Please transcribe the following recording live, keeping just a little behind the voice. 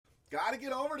got to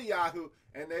get over to Yahoo,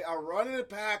 and they are running it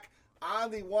back on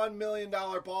the $1 million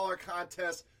baller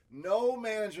contest. No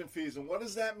management fees. And what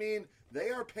does that mean? They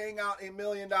are paying out $1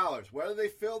 million. Whether they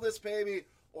fill this baby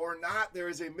or not, there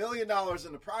is $1 million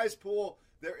in the prize pool.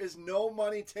 There is no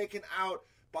money taken out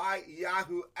by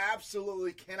Yahoo.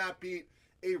 Absolutely cannot beat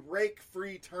a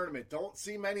rake-free tournament. Don't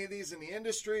see many of these in the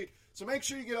industry. So make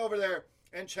sure you get over there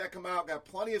and check them out. Got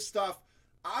plenty of stuff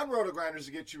on Roto-Grinders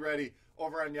to get you ready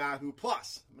over on Yahoo.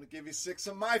 Plus, I'm going to give you 6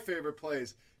 of my favorite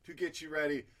plays to get you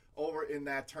ready over in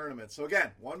that tournament. So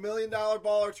again, $1 million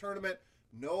baller tournament,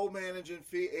 no management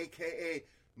fee, a.k.a.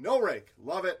 no rake.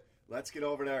 Love it. Let's get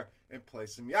over there and play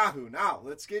some Yahoo. Now,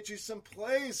 let's get you some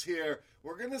plays here.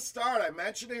 We're going to start. I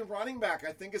mentioned a running back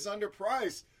I think is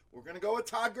underpriced. We're going to go with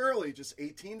Todd Gurley, just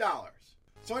 $18.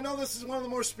 So I know this is one of the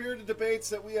more spirited debates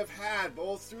that we have had,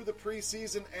 both through the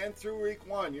preseason and through week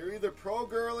 1. You're either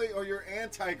pro-Gurley or you're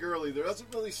anti-Gurley. There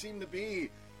doesn't really seem to be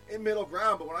a middle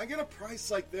ground. But when I get a price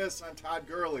like this on Todd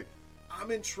Gurley, I'm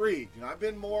intrigued. I've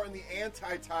been more in the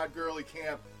anti-Todd Gurley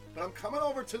camp, but I'm coming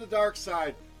over to the dark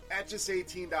side at just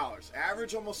 $18.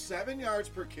 Average almost 7 yards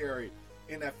per carry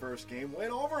in that first game.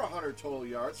 Went over 100 total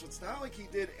yards, so it's not like he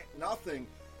did nothing.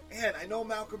 And I know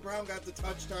Malcolm Brown got the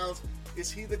touchdowns. Is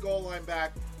he the goal line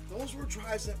back? Those were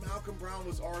drives that Malcolm Brown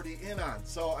was already in on.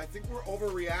 So I think we're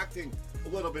overreacting a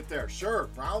little bit there. Sure,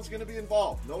 Brown's going to be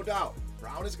involved, no doubt.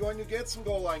 Brown is going to get some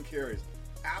goal line carries.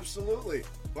 Absolutely.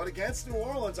 But against New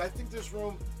Orleans, I think there's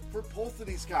room for both of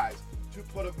these guys to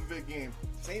put up a big game.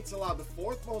 Saints allowed the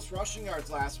 4th most rushing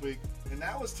yards last week, and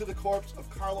that was to the corpse of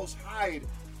Carlos Hyde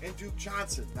and Duke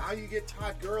Johnson. Now you get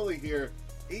Todd Gurley here,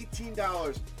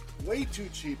 $18. Way too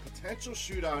cheap. Potential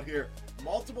shootout here.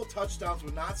 Multiple touchdowns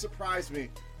would not surprise me.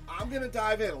 I'm going to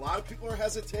dive in. A lot of people are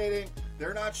hesitating.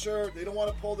 They're not sure. They don't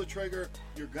want to pull the trigger.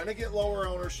 You're going to get lower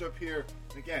ownership here.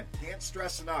 And again, can't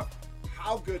stress enough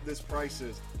how good this price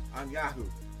is on Yahoo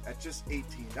at just $18.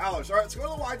 All right, let's go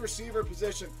to the wide receiver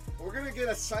position. We're going to get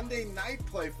a Sunday night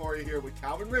play for you here with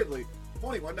Calvin Ridley,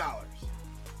 $21.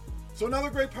 So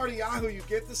another great part of Yahoo, you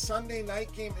get the Sunday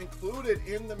night game included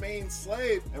in the main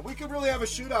slate. And we could really have a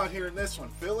shootout here in this one.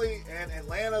 Philly and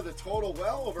Atlanta, the total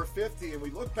well over 50. And we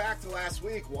look back to last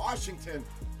week, Washington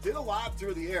did a lot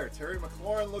through the air. Terry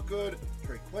McLaurin looked good.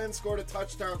 Trey Quinn scored a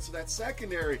touchdown. So that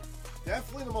secondary,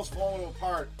 definitely the most vulnerable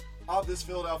part of this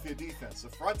Philadelphia defense. The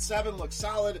front 7 looks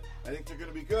solid. I think they're going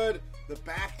to be good. The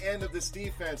back end of this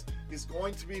defense is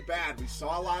going to be bad. We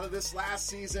saw a lot of this last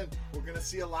season. We're going to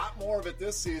see a lot more of it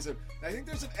this season. And I think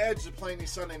there's an edge to playing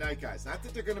these Sunday night guys. Not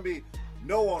that they're going to be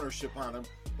no ownership on them,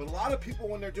 but a lot of people,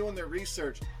 when they're doing their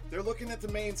research, they're looking at the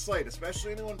main slate,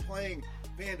 especially anyone playing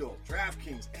FanDuel,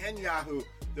 DraftKings, and Yahoo.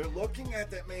 They're looking at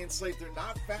that main slate. They're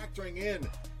not factoring in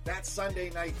that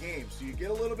Sunday night game. So you get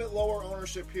a little bit lower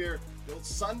ownership here. The old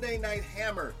Sunday night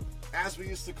hammer, as we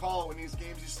used to call it when these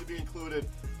games used to be included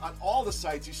on all the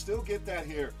sites. You still get that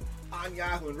here on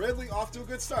Yahoo. And Ridley off to a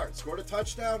good start. Scored a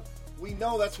touchdown. We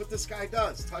know that's what this guy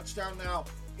does. Touchdown now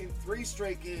in 3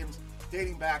 straight games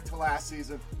dating back to last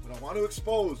season. But I want to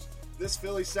expose this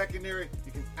Philly secondary.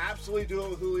 You can absolutely do it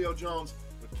with Julio Jones.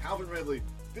 But Calvin Ridley,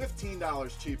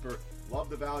 $15 cheaper. Love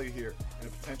the value here in a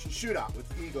potential shootout with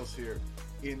the Eagles here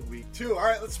in week 2. All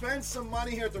right, let's spend some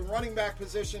money here at the running back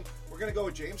position. We're going to go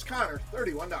with James Conner,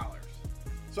 $31.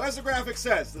 So as the graphic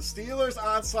says, the Steelers'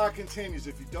 onslaught continues.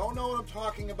 If you don't know what I'm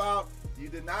talking about, you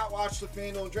did not watch the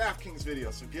FanDuel and DraftKings video.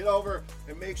 So get over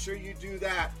and make sure you do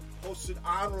that. Posted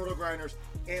on Roto-Grinders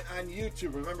and on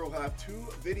YouTube. Remember, we'll have 2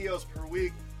 videos per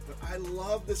week. But I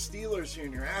love the Steelers here.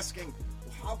 And you're asking,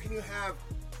 well, how can you have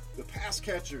the pass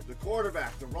catcher, the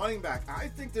quarterback, the running back? I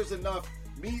think there's enough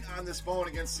meat on this bone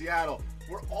against Seattle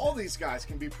where all these guys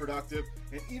can be productive,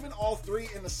 and even all 3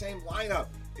 in the same lineup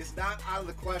is not out of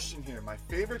the question here. My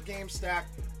favorite game stack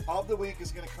of the week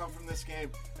is going to come from this game,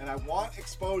 and I want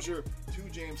exposure to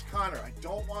James Conner. I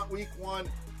don't want week 1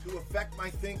 to affect my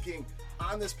thinking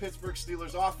on this Pittsburgh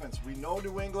Steelers offense. We know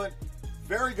New England,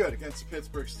 very good against the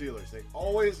Pittsburgh Steelers. They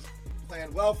always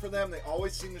plan well for them. They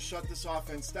always seem to shut this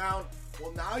offense down.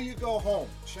 Well, now you go home.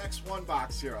 Checks 1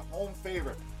 box here, a home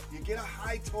favorite. You get a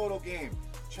high total game.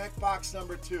 Check box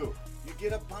number 2. You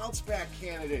get a bounce back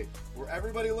candidate where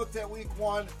everybody looked at week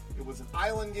 1. It was an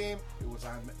island game. It was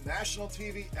on national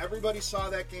TV. Everybody saw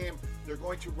that game. They're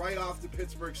going to write off the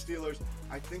Pittsburgh Steelers.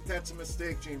 I think that's a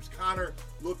mistake. James Conner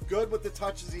looked good with the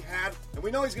touches he had. And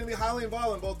we know he's going to be highly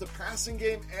involved in both the passing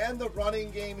game and the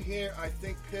running game here. I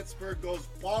think Pittsburgh goes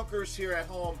bonkers here at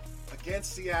home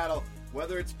against Seattle.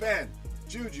 Whether it's Ben,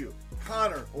 Juju,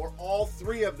 Conner, or all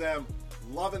 3 of them,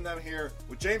 loving them here,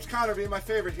 with James Conner being my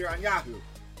favorite here on Yahoo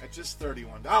at just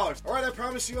 $31. All right, I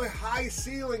promise you a high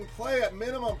ceiling play at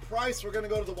minimum price. We're going to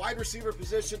go to the wide receiver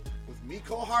position with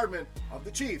Mecole Hardman of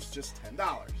the Chiefs, just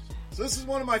 $10. So this is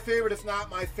one of my favorite, if not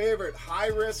my favorite,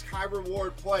 high-risk,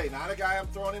 high-reward play. Not a guy I'm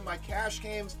throwing in my cash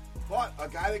games, but a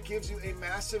guy that gives you a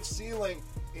massive ceiling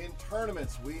in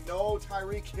tournaments. We know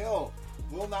Tyreek Hill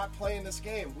will not play in this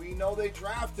game. We know they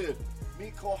drafted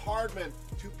Mecole Hardman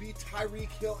to be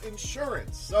Tyreek Hill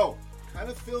insurance. So, kind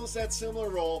of fills that similar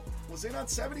role. Was in on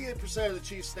 78% of the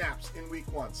Chiefs snaps in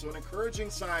week 1. So an encouraging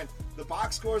sign. The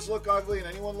box scores look ugly, and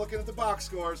anyone looking at the box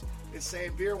scores is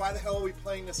saying, Beer, why the hell are we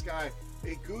playing this guy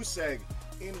a goose egg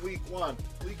in week 1?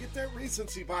 Well, you get that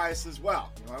recency bias as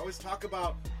well. I always talk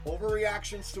about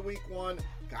overreactions to week 1,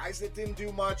 guys that didn't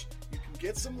do much. You can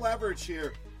get some leverage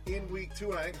here in week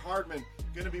 2, and I think Hardman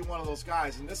going to be one of those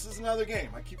guys. And this is another game.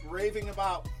 I keep raving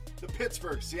about the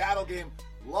Pittsburgh-Seattle game.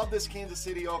 Love this Kansas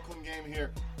City-Oakland game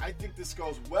here. I think this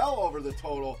goes well over the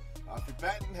total. For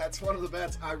betting, that's one of the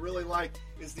bets I really like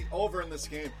is the over in this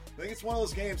game. I think it's one of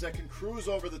those games that can cruise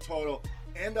over the total,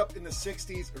 end up in the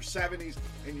 60s or 70s,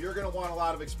 and you're going to want a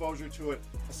lot of exposure to it,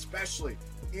 especially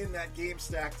in that game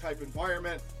stack type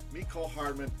environment. Mecole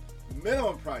Hardman,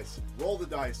 minimum price, roll the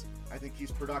dice. I think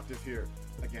he's productive here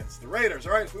against the Raiders.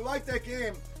 All right, if we like that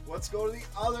game, let's go to the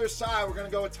other side. We're going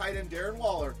to go with tight end Darren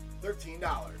Waller, $13.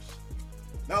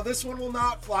 Now, this one will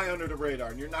not fly under the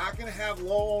radar, and you're not going to have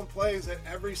low-owned plays at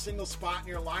every single spot in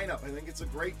your lineup. I think it's a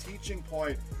great teaching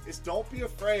point is don't be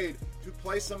afraid to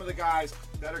play some of the guys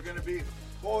that are going to be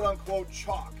quote-unquote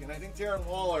chalk, and I think Darren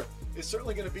Waller is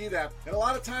certainly going to be that. And a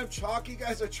lot of times, chalky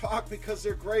guys are chalk because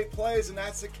they're great plays, and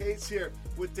that's the case here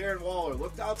with Darren Waller.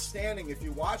 Looked outstanding. If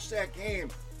you watch that game,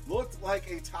 looked like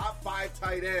a top 5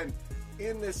 tight end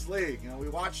in this league. We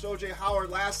watched O.J. Howard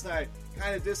last night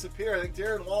kind of disappear. I think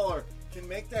Darren Waller can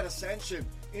make that ascension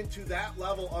into that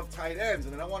level of tight ends.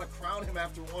 And I don't want to crown him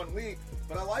after 1 week,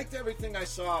 but I liked everything I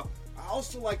saw. I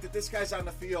also like that this guy's on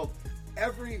the field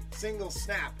every single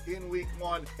snap in week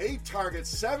 1. 8 targets,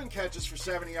 7 catches for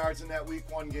 70 yards in that week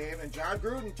 1 game. And John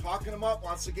Gruden talking him up,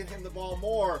 wants to get him the ball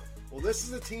more. Well, this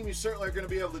is a team you certainly are going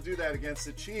to be able to do that against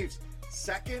the Chiefs.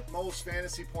 Second most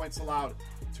fantasy points allowed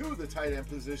to the tight end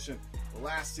position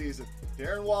last season.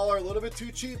 Darren Waller, a little bit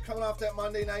too cheap coming off that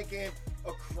Monday night game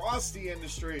across the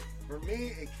industry. For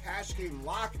me, a cash game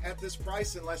lock at this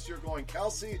price unless you're going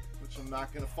Kelsey, which I'm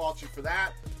not going to fault you for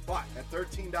that. But at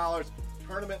 $13,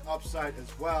 tournament upside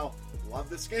as well. Love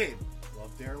this game.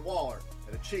 Love Darren Waller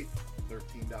at a cheap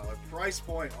 $13 price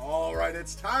point. All right,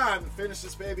 it's time to finish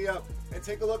this baby up and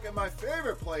take a look at my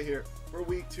favorite play here for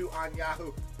week 2 on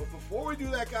Yahoo. But before we do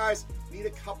that, guys, need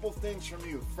a couple things from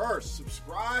you. First,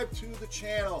 subscribe to the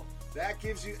channel. That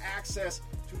gives you access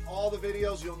to all the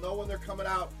videos. You'll know when they're coming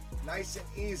out. Nice and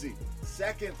easy.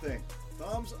 Second thing,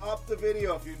 thumbs up the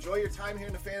video. If you enjoy your time here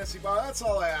in the Fantasy Bar, that's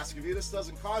all I ask of you. This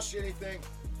doesn't cost you anything,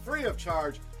 free of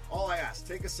charge. All I ask,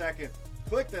 take a second,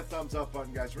 click that thumbs up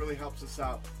button, guys. Really helps us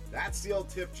out. That's the old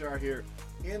tip jar here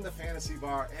in the Fantasy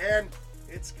Bar. And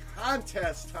it's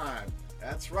contest time.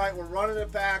 That's right, we're running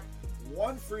it back.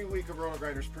 1 free week of Roto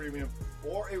Grinders Premium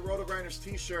or a Roto Grinders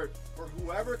t-shirt for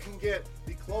whoever can get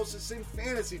the closest in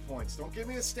fantasy points. Don't give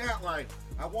me a stat line.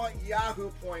 I want Yahoo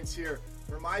points here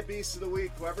for my Beast of the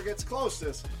Week. Whoever gets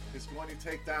closest is going to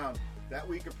take down that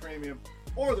week of Premium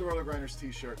or the Roto Grinders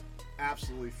t-shirt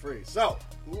absolutely free. So,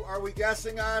 who are we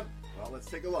guessing on? Well, let's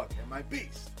take a look at my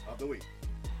Beast of the Week.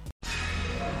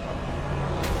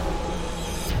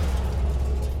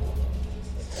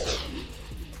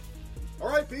 All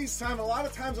right, Beast time. A lot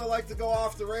of times I like to go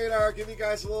off the radar, give you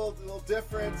guys a little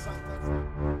different.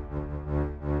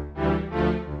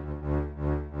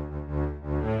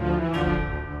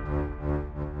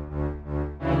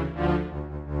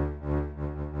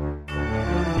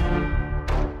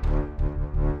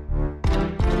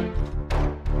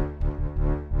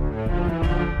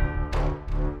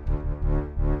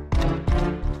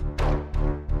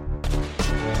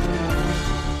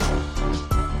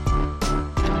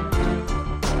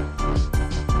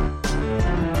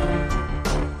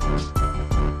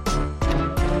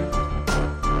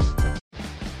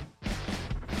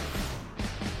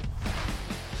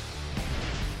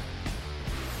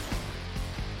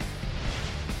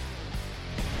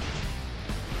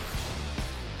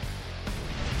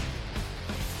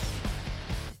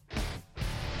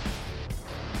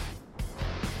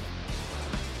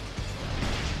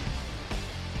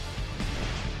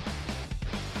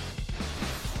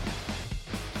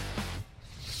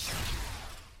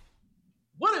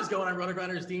 going on,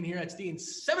 RotoGrinders? Dean here. It's Dean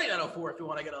 7904 if you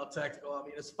want to get all technical. I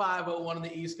mean, it's 5:01 on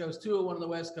the East Coast, 2:01 on the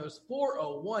West Coast,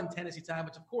 4:01 Tennessee time,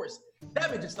 which, of course,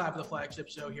 that means it's time for the flagship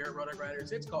show here at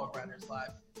RotoGrinders. It's called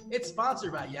GrindersLive. It's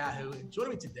sponsored by Yahoo. And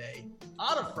joining me today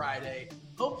on a Friday,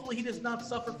 hopefully he does not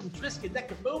suffer from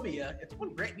triskaidekaphobia. It's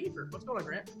one Grant Niebuhr. What's going on,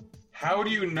 Grant? How do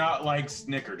you not like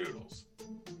snickerdoodles?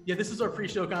 Yeah, this is our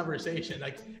pre-show conversation.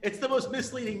 Like, it's the most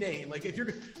misleading name. Like, if you're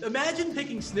imagine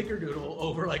picking Snickerdoodle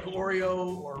over like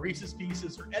Oreo or Reese's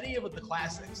Pieces or any of the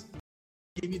classics.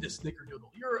 Give me the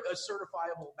Snickerdoodle. You're a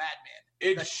certifiable madman.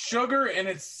 It's sugar and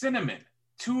it's cinnamon.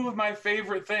 Two of my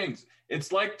favorite things.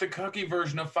 It's like the cookie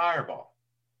version of Fireball.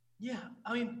 Yeah,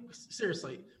 I mean,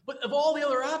 seriously. But of all the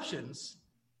other options,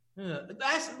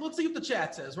 let's see what the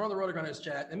chat says. We're on the RotoGrinders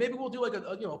chat, and maybe we'll do like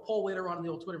a poll later on in the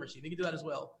old Twitter machine. We can do that as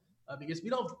well. Because we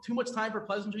don't have too much time for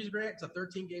pleasantries, Grant. It's a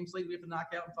 13-game slate we have to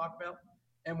knock out and talk about.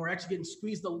 And we're actually getting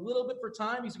squeezed a little bit for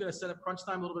time. He's going to set up crunch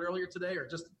time a little bit earlier today, or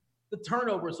just the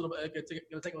turnover is going to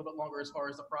take a little bit longer as far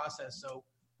as the process. So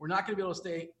we're not going to be able to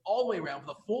stay all the way around for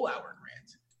the full hour,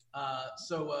 Grant.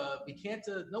 So we can't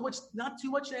not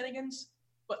too much shenanigans.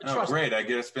 But trust great. me. I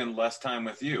get to spend less time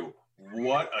with you.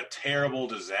 What a terrible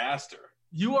disaster.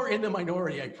 You are in the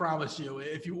minority, I promise you,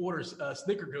 if you order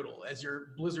Snickerdoodle as your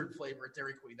Blizzard flavor at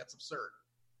Dairy Queen. That's absurd.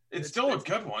 It's still a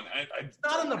good one. It's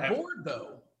not on the board,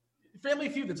 though. Family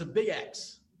Feud, that's a big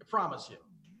X. I promise you.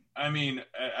 I mean,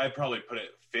 I'd probably put it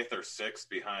 5th or 6th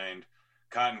behind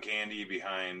Cotton Candy,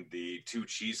 behind the 2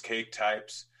 cheesecake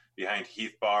types, behind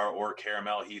Heath Bar or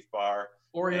Caramel Heath Bar.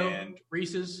 Oreo, and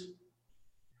Reese's.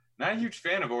 Not a huge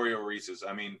fan of Oreo Reese's.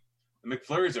 I mean, the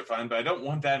McFlurries are fine, but I don't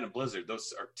want that in a Blizzard.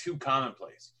 Those are too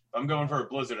commonplace. If I'm going for a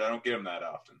Blizzard, I don't get them that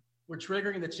often. We're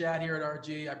triggering the chat here at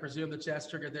RG. I presume the chat's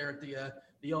triggered there at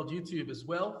the old YouTube as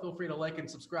well. Feel free to like and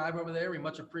subscribe over there. We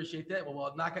much appreciate that.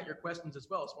 We'll knock out your questions as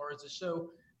well as far as the show.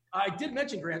 I did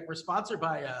mention, Grant, we're sponsored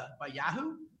by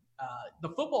Yahoo. The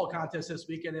football contest this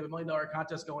weekend, they have $1 million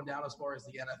contest going down as far as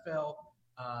the NFL.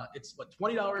 It's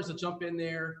 $20 to jump in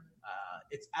there.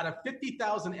 It's out of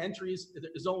 50,000 entries.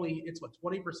 It's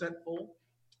 20% full.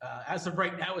 As of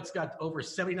right now, it's got over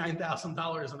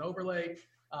 $79,000 in overlay.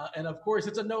 And of course,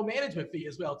 it's a no management fee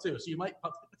as well, too. So you might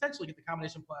potentially get the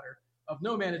combination platter of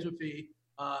no management fee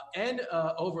and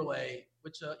overlay,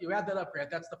 which you add that up, Grant.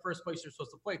 That's the first place you're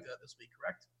supposed to play this week,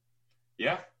 correct?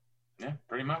 Yeah,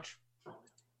 pretty much.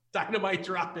 Dynamite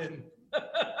drop in.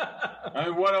 I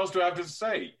mean, what else do I have to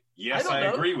say? Yes, I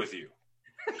agree with you.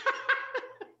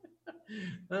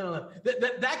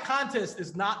 That contest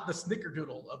is not the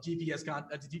Snickerdoodle of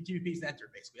GPP's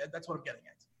enter, basically. That's what I'm getting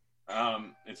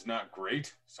at. It's not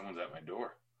great. Someone's at my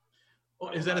door. Oh,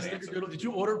 is that a Snickerdoodle? Did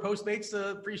you order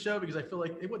Postmates pre-show? Because I feel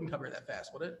like it wouldn't cover that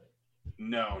fast, would it?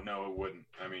 No, it wouldn't.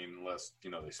 I mean, unless,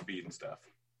 they speed and stuff.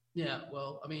 Yeah,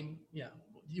 well, I mean, yeah.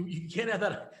 You can't have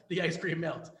the ice cream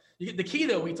melt. The key,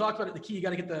 though, we talked about it. The key,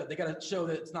 they got to show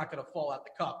that it's not going to fall out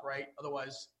the cup, right?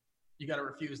 Otherwise, you got to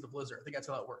refuse the Blizzard. I think that's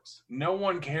how it works. No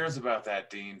one cares about that,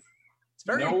 Dean. It's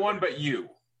very no one but you.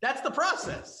 That's the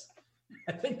process.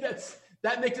 I think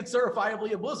that makes it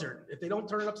certifiably a Blizzard. If they don't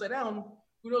turn it upside down,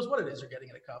 who knows what it is you're getting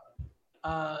in a cup.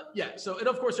 Yeah. So, and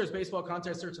of course, there's baseball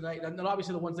contests there tonight, and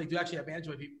obviously the ones they do actually have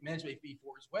management fee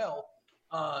for as well.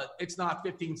 It's not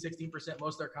 15, 16%.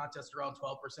 Most of their contests are around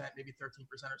 12%, maybe 13%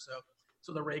 or so.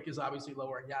 So the rake is obviously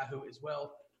lower in Yahoo as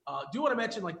well. Do want to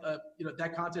mention,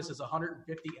 that contest is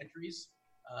 150 entries,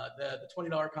 the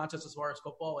 $20 contest as far as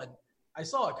football. And I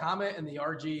saw a comment in the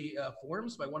RG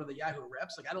forums by one of the Yahoo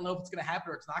reps. I don't know if it's going to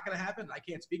happen or it's not going to happen. I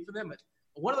can't speak for them. But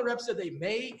one of the reps said they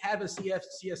may have a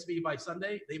CSV by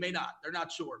Sunday. They may not. They're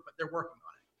not sure, but they're working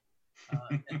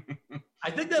on it. I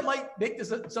think that might make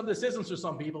some decisions for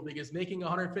some people, because making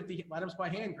 150 items by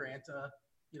hand, Grant,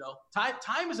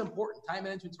 time is important. Time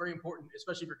management is very important,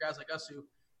 especially for guys like us who,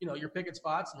 you're picking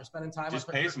spots and you're spending time. Just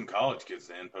pay some college kids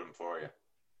to input them for you.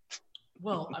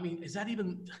 Well, I mean, is that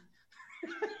even?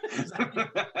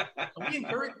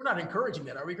 We're not encouraging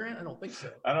that, are we, Grant? I don't think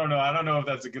so. I don't know. I don't know if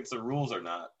that's against the rules or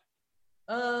not.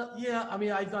 Yeah. I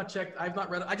mean, I've not checked. I've not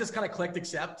read it. I just kind of clicked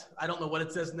accept. I don't know what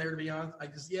it says in there, to be honest. I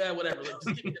just, whatever. Just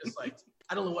give me this.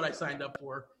 I don't know what I signed up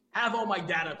for. Have all my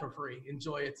data for free.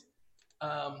 Enjoy it.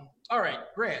 All right,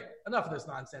 Grant, enough of this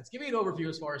nonsense. Give me an overview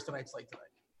as far as tonight's slate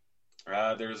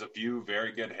tonight. There's a few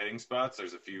very good hitting spots.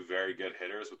 There's a few very good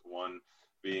hitters, with one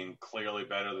being clearly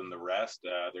better than the rest.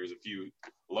 There's a few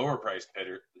lower priced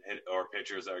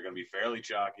pitchers that are going to be fairly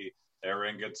chalky. They're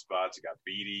in good spots. You got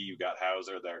Beatty, you got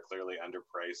Hauser. They're clearly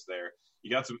underpriced there. You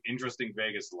got some interesting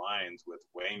Vegas lines with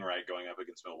Wainwright going up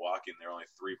against Milwaukee, and they're only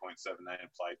 3.79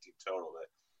 implied team total. That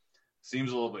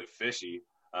seems a little bit fishy.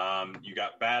 You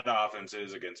got bad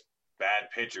offenses against bad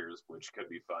pitchers, which could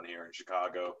be fun here in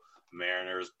Chicago,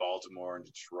 Mariners, Baltimore, and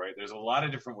Detroit. There's a lot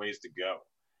of different ways to go.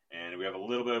 And we have a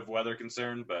little bit of weather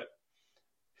concern, but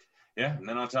yeah. And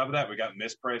then on top of that, we got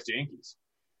mispriced Yankees.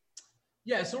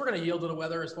 Yeah, so we're going to yield to the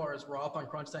weather as far as Roth on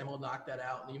crunch time. We'll knock that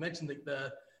out. And you mentioned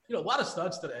the a lot of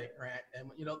studs today, Grant.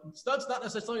 And, studs not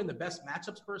necessarily in the best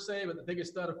matchups per se, but the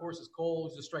biggest stud, of course, is Cole,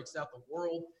 who just strikes out the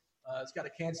world. It's got a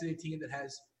Kansas City team that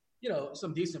has,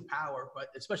 some decent power, but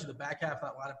especially the back half of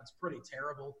that lineup, it's pretty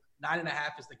terrible.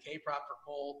 9.5 is the K prop for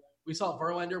Cole. We saw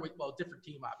Verlander with, different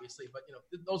team, obviously, but,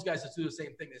 those guys just do the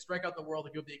same thing. They strike out the world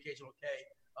and give the occasional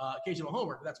occasional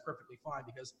homer. But that's perfectly fine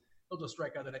because they'll just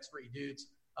strike out the next 3 dudes.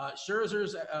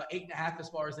 Scherzer's 8.5 as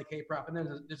far as the K prop, and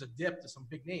then there's a dip to some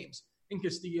big names in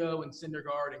Castillo and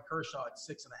Syndergaard and Kershaw at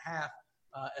 6.5,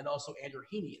 and also Andrew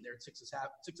Heaney in there at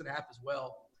 6.5 as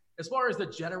well. As far as the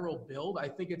general build, I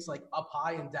think it's like up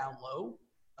high and down low.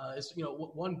 It's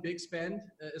one big spend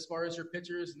as far as your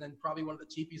pitchers, and then probably one of the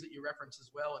cheapies that you referenced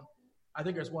as well. And I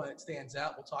think there's one that stands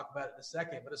out. We'll talk about it in a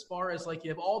second. But as far as you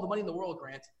have all the money in the world,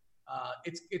 Grant,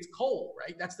 it's Cole,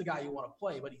 right? That's the guy you want to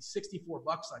play. But he's $64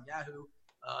 on Yahoo,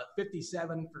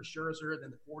 57 for Scherzer,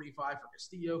 then the 45 for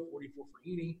Castillo, 44 for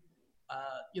Heaney.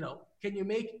 Can you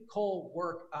make Cole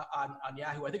work on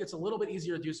Yahoo? I think it's a little bit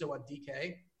easier to do so on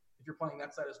DK if you're playing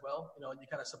that side as well. And you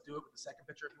kind of subdue it with the second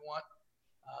pitcher if you want.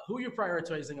 Who are you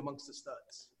prioritizing amongst the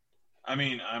studs? I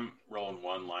mean, I'm rolling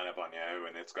one lineup on Yahoo,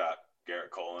 and it's got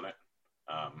Garrett Cole in it.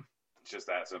 It's just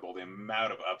that simple. The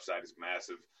amount of upside is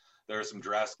massive. There are some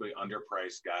drastically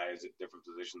underpriced guys at different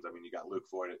positions. I mean, you got Luke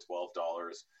Voigt at $12.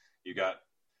 You got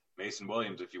Mason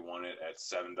Williams, if you want it, at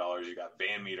 $7. You got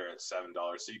Van Meter at $7.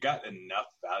 So you got enough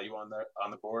value on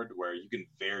the board where you can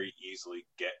very easily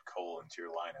get Cole into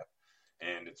your lineup.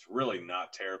 And it's really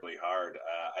not terribly hard.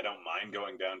 I don't mind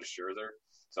going down to Scherzer.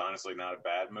 It's honestly not a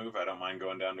bad move. I don't mind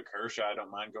going down to Kershaw. I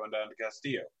don't mind going down to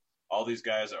Castillo. All these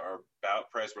guys are about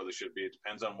priced where they should be. It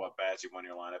depends on what bats you want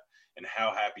in your lineup and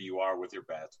how happy you are with your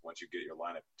bats once you get your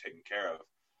lineup taken care of.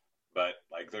 But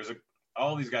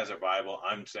all these guys are viable.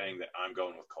 I'm saying that I'm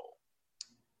going with Cole.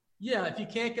 Yeah, if you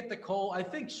can't get the Cole, I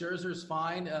think Scherzer's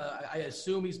fine. I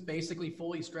assume he's basically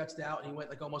fully stretched out, and he went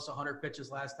almost 100 pitches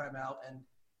last time out. And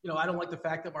I don't like the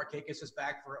fact that Markakis is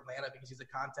back for Atlanta because he's a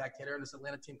contact hitter, and this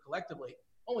Atlanta team collectively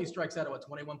only strikes out at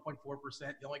 21.4%.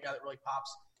 The only guy that really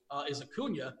pops is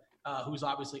Acuna, who's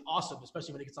obviously awesome,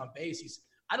 especially when he gets on base.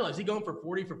 Is he going for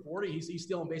 40 for 40? He's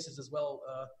stealing bases as well,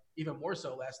 even more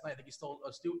so last night. I think he stole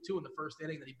 2 in the first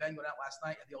inning. Then he banged one out last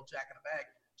night at the old Jack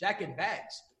in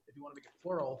Bags, if you want to make it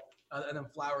plural, and then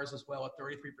Flowers as well at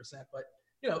 33%. But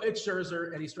it's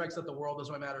Scherzer, and he strikes out the world.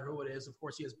 Doesn't matter who it is. Of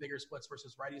course, he has bigger splits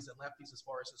versus righties than lefties as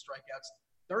far as his strikeouts.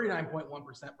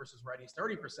 39.1% versus righties,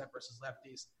 30% versus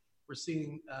lefties. We're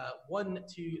seeing 1,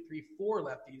 2, 3, 4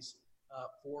 lefties,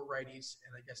 4 righties,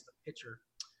 and I guess the pitcher.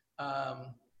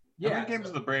 How many games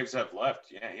do the Braves have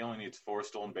left? Yeah, he only needs 4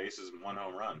 stolen bases and 1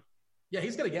 home run. Yeah,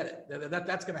 he's going to get it.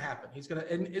 That's going to happen. He's going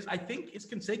to, and I think is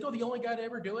Canseco the only guy to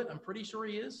ever do it? I'm pretty sure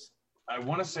he is. I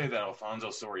want to say that Alfonso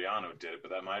Soriano did it,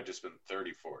 but that might have just been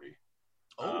 30-40.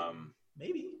 Oh,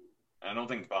 maybe. I don't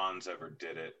think Bonds ever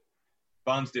did it.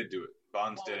 Bonds did do it.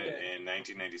 Bonds did it in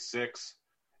 1996.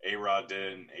 A-Rod did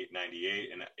it in 898.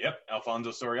 And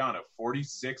Alfonso Soriano,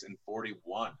 46 and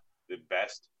 41, the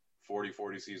best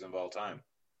 40-40 season of all time.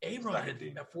 A-Rod had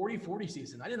a 40-40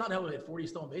 season. I did not know he had 40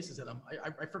 stolen bases in him.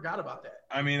 I forgot about that.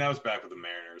 I mean, that was back with the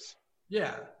Mariners.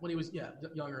 Yeah, when he was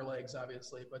younger legs,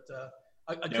 obviously. But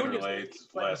younger legs,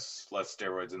 less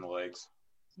steroids in the legs.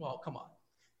 Well, come on.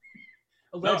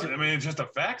 No, I mean, it's just a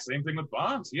fact. Same thing with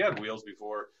Bonds. He had wheels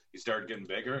before he started getting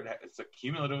bigger. It's a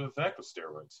cumulative effect with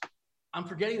steroids. I'm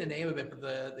forgetting the name of it,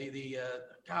 but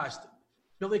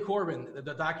Billy Corbin,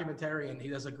 the documentarian, he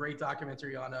does a great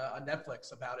documentary on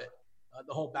Netflix about it.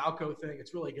 The whole Balco thing,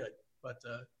 it's really good. But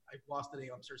I lost the name.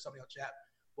 I'm sure somebody on chat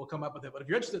will come up with it. But if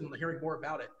you're interested in hearing more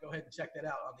about it, go ahead and check that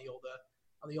out on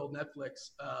the old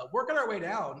Netflix. Working our way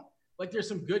down, there's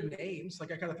some good names. I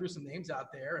kind of threw some names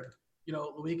out there, and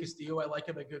Luis Castillo, I like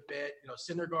him a good bit.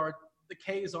 Syndergaard, the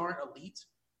Ks aren't elite,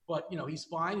 but he's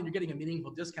fine, and you're getting a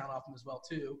meaningful discount off him as well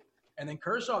too. And then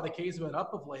Kershaw, the Ks have been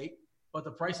up of late, but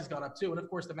the price has gone up too. And of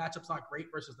course, the matchup's not great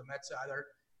versus the Mets either.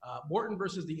 Morton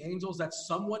versus the Angels, that's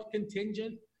somewhat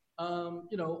contingent, on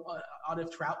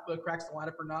if Trout cracks the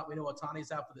lineup or not. We know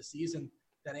Ohtani's out for the season.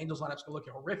 That Angels lineup's going to look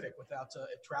horrific without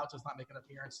if Trout does not make an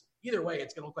appearance. Either way,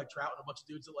 it's going to look like Trout and a bunch of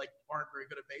dudes that aren't very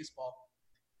good at baseball.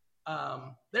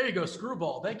 There you go,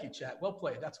 Screwball. Thank you, Chat. Well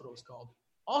played. That's what it was called.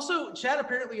 Also, Chat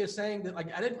apparently is saying that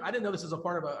I didn't know this is a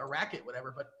part of a racket,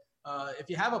 whatever, but if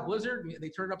you have a blizzard and they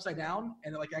turn it upside down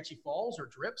and it actually falls or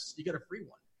drips, you get a free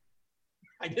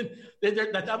one. I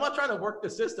didn't. I'm not trying to work the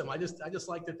system. I just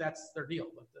like that that's their deal.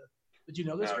 But did you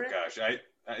know this? Oh Grant? gosh, I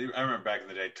remember back in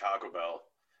the day, Taco Bell.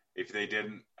 If they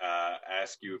didn't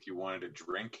ask you if you wanted a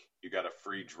drink, you got a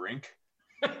free drink.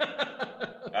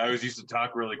 I always used to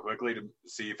talk really quickly to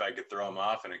see if I could throw them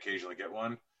off and occasionally get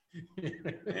one.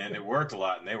 And it worked a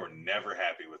lot, and they were never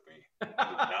happy with me. Did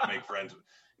not make friends.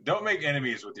 Don't make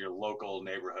enemies with your local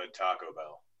neighborhood Taco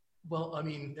Bell. Well, I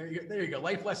mean, there you go.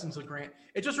 Life lessons with Grant.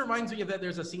 It just reminds me of that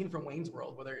there's a scene from Wayne's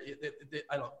World where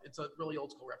I don't know, it's a really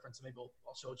old school reference. Maybe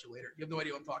I'll show it to you later. You have no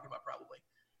idea what I'm talking about, probably.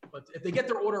 But if they get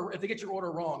your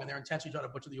order wrong, and they're intentionally trying to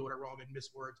butcher the order wrong and miss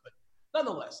words, but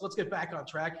nonetheless, let's get back on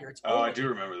track here. I do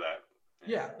remember that.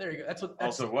 Yeah, there you go. That's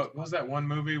also, what was that one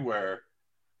movie where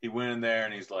he went in there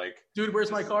and he's like, "Dude,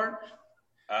 where's my car?"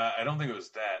 I don't think it was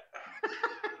that.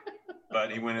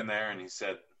 But he went in there and he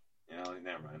said,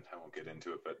 never mind. I won't get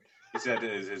into it. But he said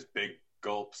his big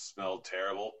gulp smelled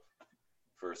terrible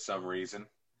for some reason.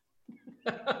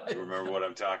 You remember what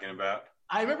I'm talking about?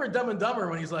 I remember Dumb and Dumber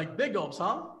when he's like, "Big gulps,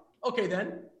 huh?" Okay,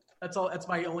 then. That's all. That's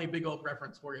my only big gulp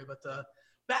reference for you. But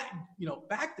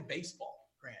back to baseball,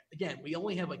 Grant. Again, we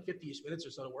only have like 50-ish minutes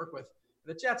or so to work with.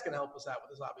 The chat's going to help us out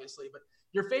with this, obviously. But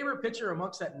your favorite pitcher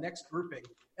amongst that next grouping.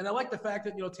 And I like the fact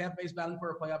that, Tampa Bay's battling for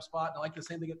a playoff spot. And I like the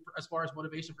same thing as far as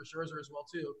motivation for Scherzer as well,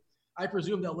 too. I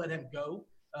presume they'll let him go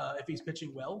if he's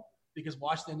pitching well, because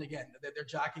Washington, again, they're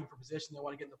jockeying for position. They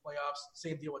want to get in the playoffs.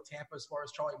 Same deal with Tampa as far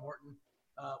as Charlie Morton.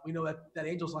 We know that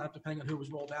Angels lineup, depending on who was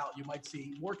rolled out, you might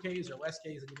see more Ks or less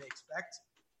Ks than you may expect.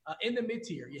 In the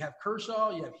mid-tier, you have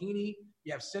Kershaw, you have Heaney,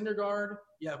 you have Syndergaard,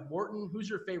 you have Morton. Who's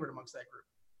your favorite amongst that group?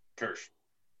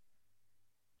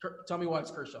 Tell me why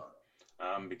it's Kershaw.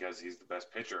 Because he's the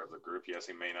best pitcher of the group. Yes,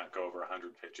 he may not go over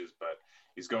 100 pitches, but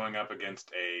he's going up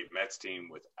against a Mets team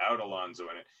without Alonso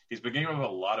in it. He's been giving up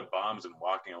a lot of bombs and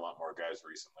walking a lot more guys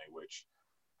recently, which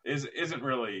isn't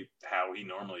really how he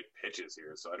normally pitches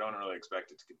here, so I don't really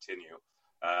expect it to continue.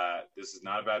 This is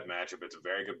not a bad matchup. It's a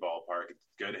very good ballpark. It's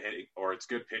good hitting, or it's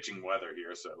good pitching weather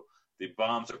here, so the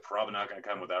bombs are probably not going to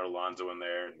come without Alonso in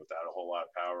there and without a whole lot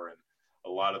of power, and a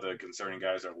lot of the concerning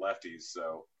guys are lefties,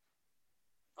 so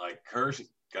Kersh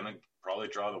is going to probably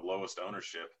draw the lowest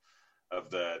ownership of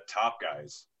the top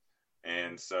guys.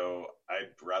 And so I'd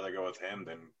rather go with him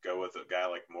than go with a guy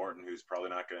like Morton, who's probably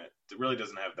not going to – really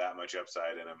doesn't have that much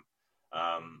upside in him.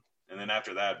 And then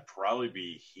after that, probably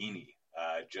be Heaney.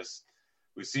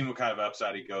 We've seen what kind of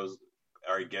upside he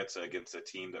gets against a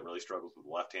team that really struggles with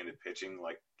left-handed pitching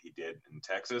like he did in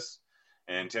Texas.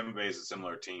 And Tampa Bay is a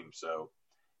similar team, so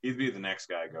he'd be the next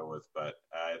guy I go with. But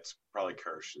it's probably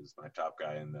Kersh is my top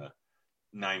guy in the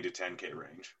 9 to 10K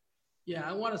range. Yeah,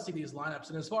 I want to see these lineups.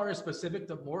 And as far as specific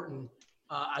to Morton,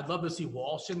 I'd love to see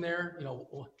Walsh in there.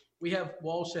 We have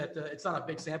Walsh at it's not a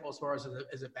big sample as far as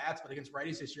it bats, but against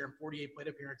righties this year in 48 plate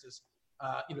appearances,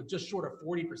 just short of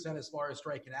 40% as far as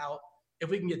striking out. If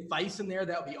we can get Theis in there,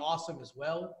 that would be awesome as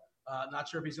well. Not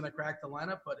sure if he's going to crack the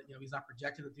lineup, but he's not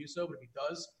projected to do so. But if he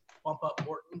does, bump up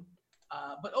Morton.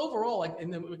 But overall,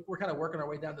 and then we're kind of working our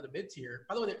way down to the mid tier.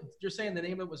 By the way, you're saying the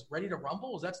name of it was Ready to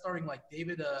Rumble? Was that starring like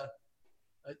David?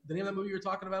 The name of that movie you were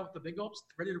talking about with the Big Gulps,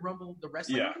 Ready to Rumble, the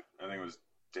wrestling? Yeah, I think it was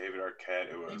David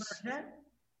Arquette. David Arquette?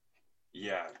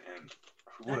 Yeah, and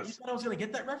you thought I was going to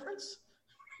get that reference?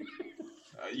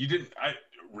 You didn't. I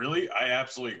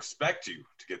absolutely expect you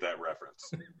to get that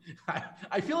reference.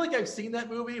 I feel like I've seen that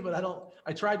movie, but I don't.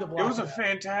 I tried to block it. It was a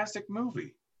fantastic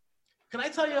movie. Can I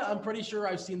tell you, I'm pretty sure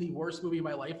I've seen the worst movie of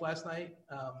my life last night.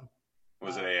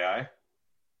 Was it AI?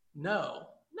 No.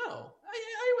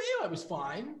 I was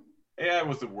fine. AI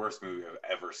was the worst movie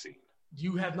I've ever seen.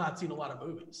 You have not seen a lot of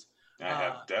movies. I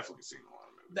have definitely seen a lot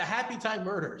of movies. The Happy Time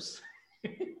Murders.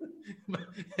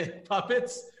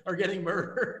 Puppets are getting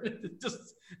murdered.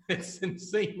 It's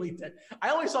insanely dead. I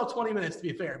only saw 20 minutes, to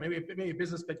be fair. Maybe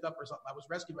business picked up or something. I was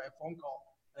rescued by a phone call,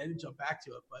 and I didn't jump back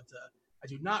to it. But I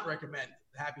do not recommend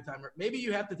the Happy Time Murders. Maybe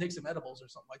you have to take some edibles or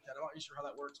something like that. I'm not really sure how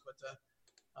that works, but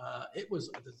it was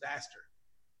a disaster.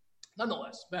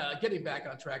 Nonetheless, getting back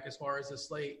on track as far as the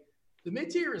slate, the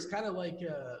mid-tier is kind of like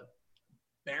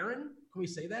barren. Can we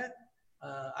say that?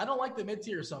 I don't like the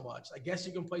mid-tier so much. I guess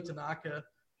you can play Tanaka.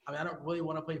 I don't really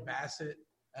want to play Bassett.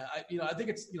 I think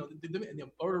it's,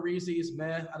 Odorizzi is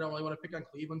meh. I don't really want to pick on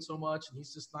Cleveland so much, and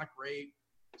he's just not great.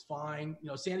 It's fine.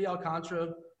 Sandy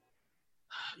Alcantara,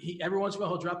 every once in a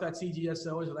while he'll drop that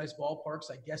CGSO. He's a nice ballpark,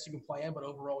 so I guess you can play him, but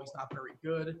overall he's not very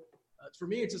good. For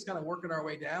me, it's just kind of working our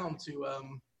way down to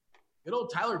good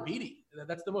old Tyler Beatty.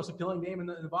 That's the most appealing name in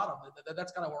the bottom.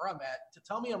 That's kind of where I'm at. To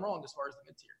tell me I'm wrong as far as the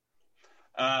mid-tier.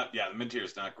 The mid-tier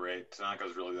is not great.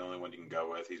 Tanaka's really the only one you can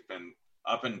go with. He's been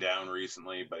up and down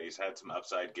recently, but he's had some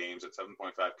upside games at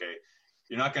 7.5K.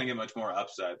 you're not going to get much more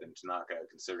upside than Tanaka,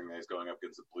 considering that he's going up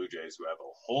against the Blue Jays, who have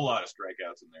a whole lot of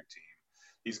strikeouts in their team.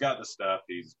 He's got the stuff.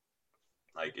 He's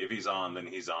like, if he's on, then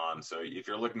he's on. So if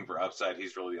you're looking for upside,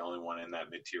 he's really the only one in that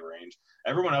mid-tier range.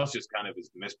 Everyone else just kind of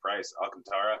is mispriced.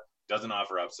 Alcantara doesn't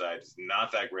offer upside. He's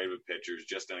not that great with pitchers,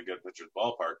 just in a good pitcher's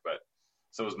ballpark, but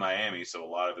so is Miami. So a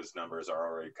lot of his numbers are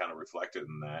already kind of reflected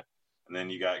in that. And then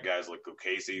you got guys like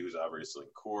Lucchesi, who's obviously in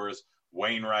Coors,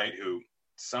 Wainwright, who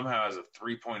somehow has a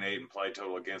 3.8 in play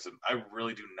total against him. I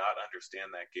really do not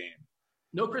understand that game.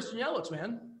 No Christian Yelich,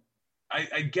 man.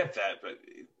 I get that, but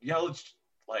Yelich,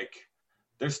 like,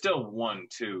 there's still 1,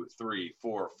 2, 3,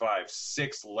 4, 5,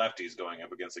 6 lefties going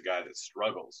up against a guy that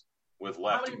struggles with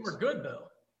lefties. How many were good, though?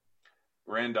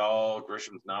 Randall,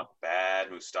 Grisham's not bad.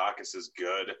 Moustakas is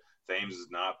good. Thames is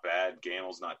not bad.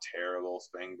 Gamel's not terrible.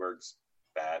 Spangberg's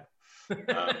bad.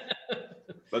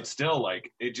 But still,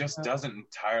 like, it just doesn't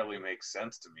entirely make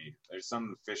sense to me. There's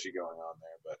something fishy going on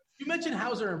there. But you mentioned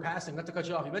Hauser in passing. Not to cut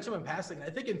you off. You mentioned him in passing. And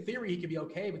I think in theory he could be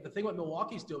okay. But the thing what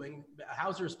Milwaukee's doing,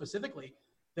 Hauser specifically,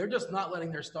 they're just not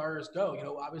letting their stars go. You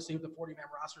know, obviously with the 40-man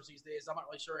rosters these days, I'm not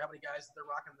really sure how many guys they're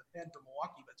rocking in the pen for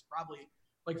Milwaukee, but it's probably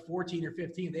like 14 or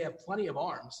 15. They have plenty of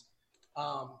arms.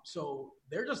 So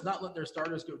they're just not letting their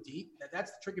starters go deep.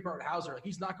 That's the tricky part with Hauser. Like,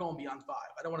 he's not going beyond 5.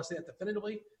 I don't want to say that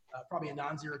definitively. Probably a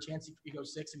non-zero chance he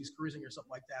goes 6 if he's cruising or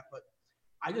something like that. But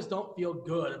I just don't feel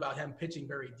good about him pitching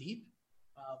very deep.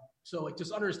 So like,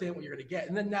 just understand what you're going to get.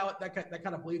 And then now that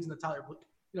kind of bleeds into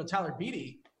Tyler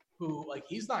Beatty, who, like,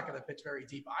 he's not going to pitch very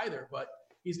deep either, but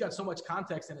he's got so much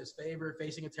context in his favor,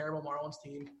 facing a terrible Marlins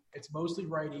team. It's mostly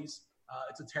righties.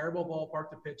 It's a terrible ballpark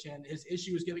to pitch in. His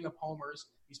issue is giving up homers.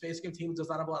 He's facing a team that does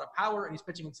not have a lot of power, and he's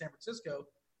pitching in San Francisco.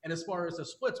 And as far as the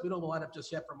splits, we don't know the lineup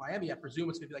just yet from Miami. I presume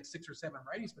it's going to be like 6 or 7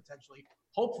 righties potentially.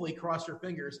 Hopefully, cross your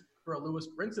fingers for a Lewis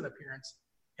Brinson appearance.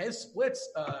 His splits,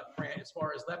 Grant, as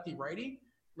far as lefty-righty,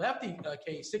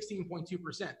 K,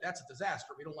 16.2%. That's a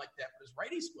disaster. We don't like that. But his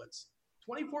righty splits,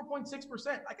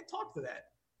 24.6%. I can talk to that.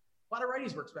 A lot of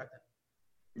righties we're expecting.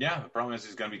 Yeah, the problem is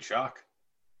he's going to be chalk.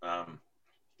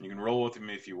 You can roll with him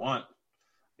if you want.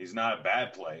 He's not a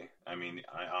bad play. I mean,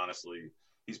 honestly,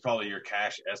 he's probably your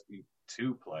cash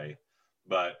SB2 play,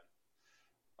 but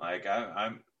like I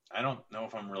don't know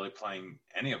if I'm really playing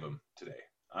any of them today.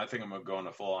 I think I'm going to go on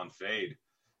a full-on fade,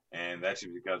 and that's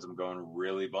just because I'm going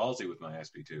really ballsy with my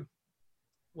SB2.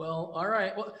 Well, all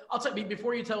right. Well, I'll tell you,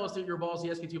 before you tell us that your ballsy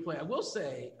SB2 play, I will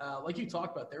say, like you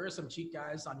talked about, there are some cheat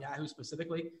guys on Yahoo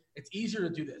specifically. It's easier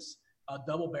to do this.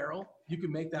 Double barrel, you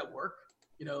can make that work.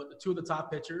 You know, the 2 of the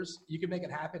top pitchers, you can make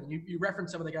it happen. And you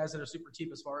reference some of the guys that are super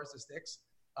cheap as far as the sticks.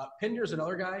 Pinder's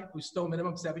another guy who's still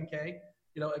minimum 7K,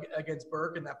 you know, against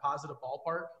Burke in that positive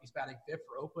ballpark. He's batting 5th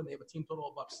for Oakland. They have a team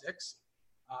total above 6.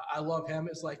 I love him.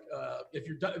 It's like if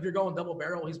you're going double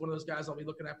barrel, he's one of those guys I'll be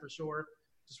looking at for sure.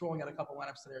 Just rolling out a couple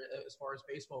lineups there as far as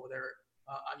baseball over there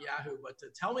on Yahoo. But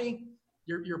tell me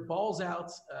your balls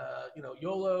out,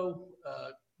 YOLO,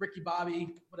 Ricky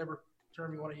Bobby, whatever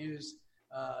term you want to use,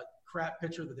 crap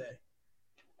pitcher of the day.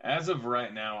 As of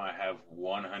right now, I have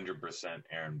 100%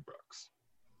 Aaron Brooks.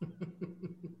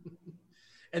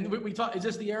 And we talk. Is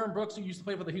this the Aaron Brooks who used to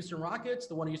play for the Houston Rockets,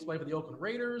 the one who used to play for the Oakland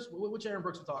Raiders? Which Aaron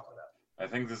Brooks are we talking about? I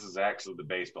think this is actually the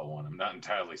baseball one. I'm not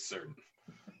entirely certain.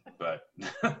 But,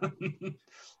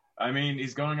 I mean,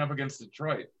 he's going up against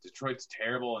Detroit. Detroit's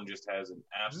terrible and just has an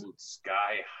absolute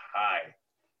sky-high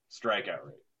strikeout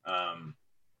rate.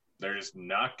 They're just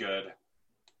not good.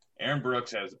 Aaron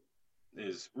Brooks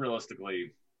is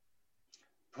realistically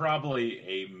probably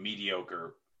a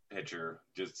mediocre pitcher,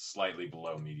 just slightly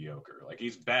below mediocre. Like,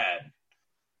 he's bad,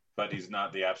 but he's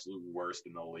not the absolute worst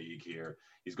in the league here.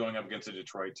 He's going up against a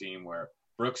Detroit team where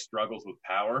Brooks struggles with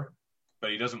power, but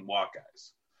he doesn't walk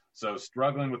guys. So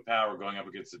struggling with power going up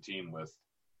against a team with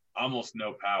almost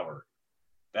no power,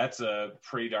 that's a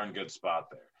pretty darn good spot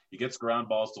there. He gets ground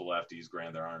balls to lefties.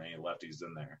 Granted, there aren't any lefties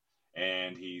in there.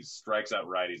 And he strikes out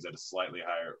righties at a slightly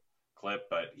higher clip,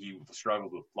 but he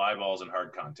struggles with fly balls and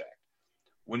hard contact.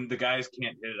 When the guys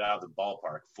can't hit it out of the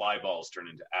ballpark, fly balls turn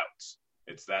into outs.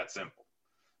 It's that simple.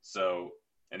 So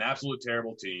an absolute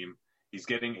terrible team. He's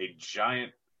getting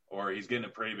a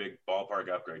pretty big ballpark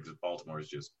upgrade because Baltimore is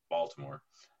just Baltimore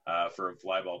for a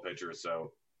fly ball pitcher.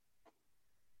 So,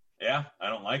 yeah, I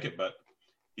don't like it, but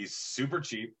he's super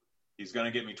cheap. He's going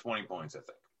to get me 20 points, I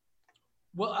think.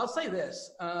 Well, I'll say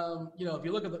this. If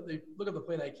you look at the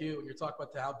plate IQ and you're talking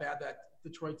about how bad that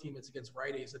Detroit team is against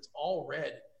righties, it's all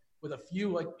red with a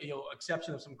few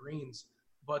exception of some greens.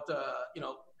 But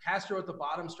Castro at the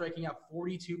bottom striking out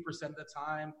 42% of the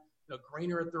time.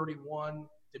 Grainer at 31,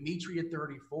 Dimitri at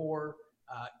 34,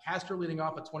 Castro leading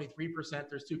off at 23%.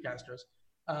 There's 2 Castros.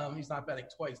 He's not betting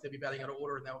twice. They'd be betting out of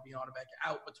order, and that would be an automatic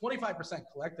out. But 25%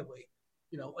 collectively,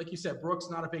 like you said, Brooks,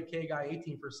 not a big K guy,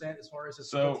 18% as far as his.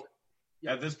 So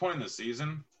at this point in the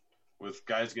season, with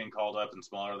guys getting called up in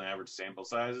smaller than average sample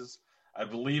sizes, I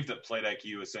believe that Plate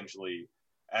IQ essentially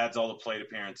adds all the plate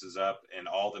appearances up and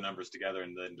all the numbers together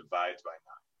and then divides by 9.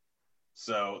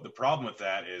 So the problem with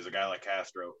that is a guy like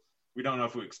Castro, we don't know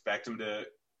if we expect him to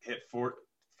hit 40%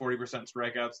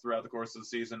 strikeouts throughout the course of the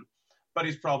season, but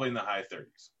he's probably in the high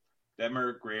 30s.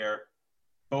 Detmer, Greer,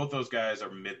 both those guys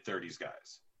are mid-30s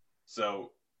guys.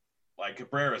 So, like,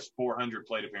 Cabrera's 400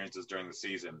 plate appearances during the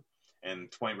season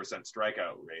and 20%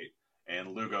 strikeout rate, and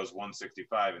Lugo's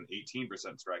 165 and 18%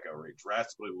 strikeout rate,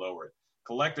 drastically lower.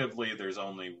 Collectively, there's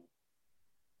only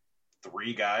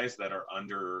 3 guys that are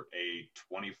under a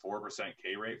 24%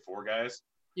 K rate, 4 guys.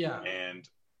 Yeah. And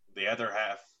the other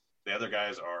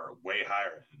guys are way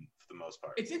higher for the most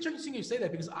part. It's interesting you say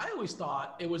that because I always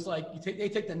thought it was like they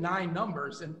take the 9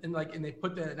 numbers and they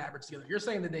put that in average together. You're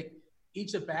saying that they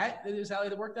each at bat, that is how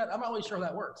they work that? I'm not really sure how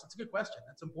that works. It's a good question.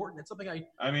 That's important. It's something I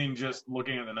mean, just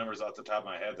looking at the numbers off the top of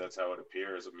my head, that's how it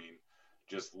appears. I mean,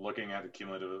 just looking at the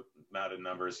cumulative amount of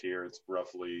numbers here, it's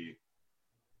roughly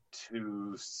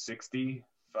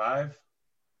 265,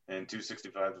 and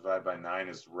 265 divided by 9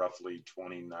 is roughly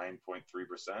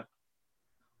 29.3%.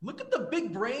 Look at the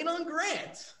big brain on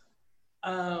Grant.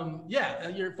 Yeah,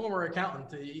 your former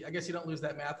accountant. I guess you don't lose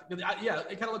that math. Yeah,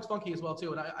 it kind of looks funky as well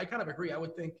too, and I kind of agree. I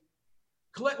would think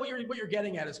what you're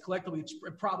getting at is collectively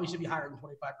it probably should be higher than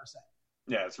 25%.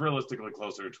 Yeah, it's realistically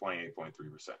closer to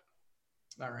 28.3%.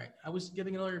 All right, I was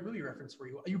giving another movie reference for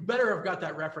you. You better have got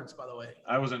that reference, by the way.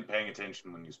 I wasn't paying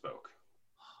attention when you spoke.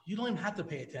 You don't even have to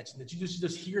pay attention. That you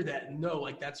just hear that and know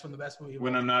like that's from the best movie.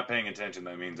 When I'm not paying attention,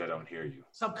 that means I don't hear you.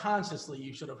 Subconsciously,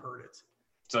 you should have heard it.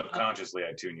 Subconsciously,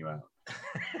 I tune you out.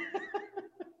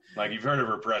 Like you've heard of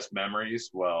repressed memories.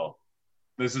 Well,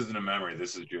 this isn't a memory.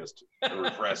 This is just a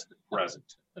repressed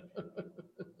present.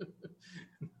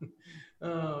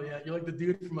 Oh, yeah. You're like the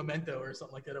dude from Memento or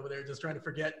something like that over there, just trying to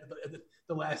forget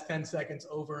the last 10 seconds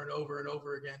over and over and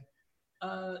over again.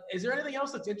 Is there anything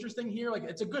else that's interesting here? Like,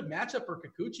 it's a good matchup for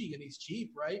Kikuchi, and he's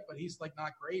cheap, right? But he's, like,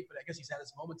 not great. But I guess he's had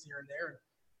his moments here and there. And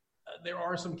there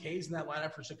are some Ks in that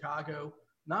lineup for Chicago.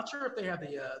 Not sure if they have the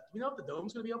do we know if the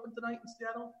Dome's going to be open tonight in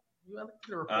Seattle?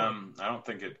 I don't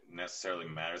think it necessarily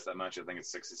matters that much. I think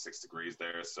it's 66 degrees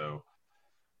there, so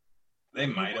they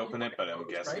might open it, but I'm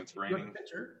guessing it's raining.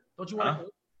 Don't you want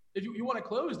to? If you want to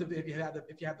close, if you have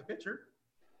the pitcher.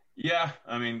 Yeah,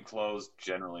 I mean, closed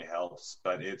generally helps,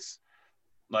 but it's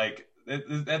like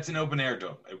that's an open air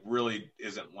dome. It really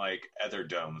isn't like other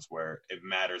domes where it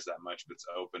matters that much if it's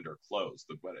opened or closed.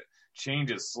 What it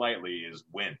changes slightly is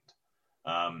wind.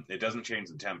 It doesn't change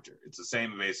the temperature. It's the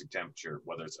same basic temperature,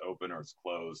 whether it's open or it's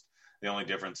closed. The only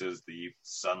difference is the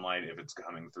sunlight. If it's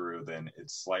coming through, then it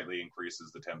slightly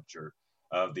increases the temperature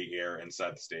of the air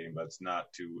inside the stadium, but it's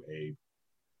not to a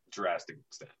drastic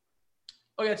extent.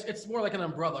 Oh, yeah, it's more like an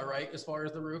umbrella, right, as far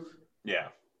as the roof? Yeah.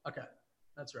 Okay,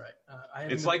 that's right.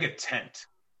 It's like a tent.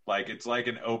 Like it's like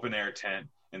an open-air tent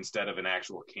instead of an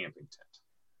actual camping tent.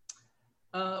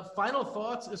 Final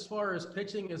thoughts as far as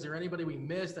pitching. Is there anybody we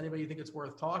missed? Anybody you think it's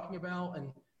worth talking about?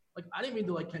 And like, I didn't mean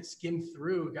to like skim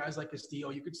through guys like Castillo.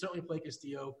 You could certainly play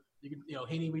Castillo. You could,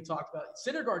 Haney. We talked about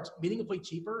Syndergaard's meaningfully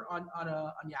cheaper on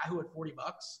Yahoo at $40.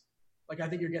 Like, I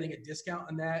think you're getting a discount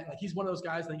on that. Like, he's one of those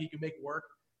guys that you can make work.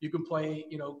 You can play,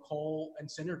 Cole and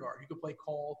Syndergaard. You can play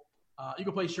Cole. You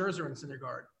can play Scherzer and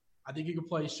Syndergaard. I think you can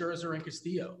play Scherzer and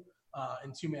Castillo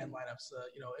in 2-man lineups.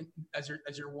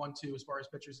 As your 1-2 as far as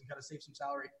pitchers, and kind of save some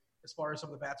salary as far as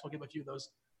some of the bats. We'll give a few of those,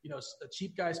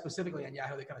 cheap guys specifically on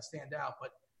Yahoo that kind of stand out.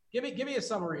 But give me a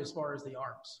summary as far as the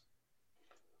arms.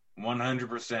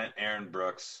 100% Aaron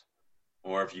Brooks.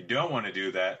 Or if you don't want to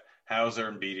do that, Hauser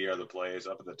and Beatty are the plays.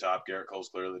 Up at the top, Garrett Cole's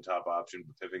clearly the top option,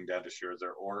 but pivoting down to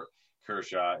Scherzer or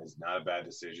Kershaw is not a bad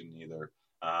decision either.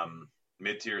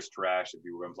 Mid-tier's trash. If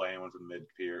you were going to play anyone from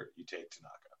mid-tier, you take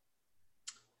Tanaka.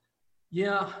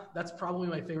 Yeah, that's probably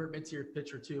my favorite mid-tier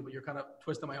pitcher too, but you're kind of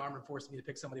twisting my arm and forcing me to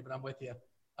pick somebody, but I'm with you.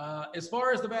 As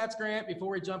far as the bats, Grant, before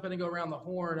we jump in and go around the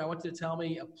horn, I want you to tell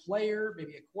me a player,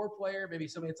 maybe a core player, maybe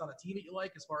somebody that's on a team that you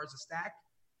like as far as a stack.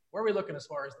 Where are we looking as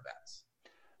far as the bats?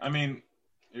 I mean,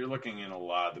 you're looking in a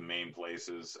lot of the main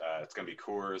places. It's going to be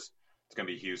Coors, it's going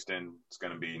to be Houston, it's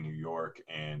going to be New York,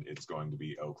 and it's going to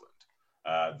be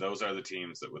Oakland. Those are the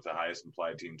teams that with the highest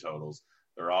implied team totals.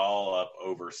 They're all up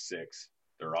over 6.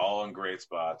 They're all in great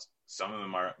spots. Some of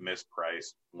them are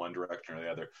mispriced one direction or the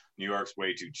other. New York's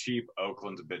way too cheap.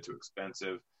 Oakland's a bit too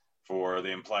expensive. For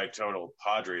the implied total,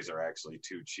 Padres are actually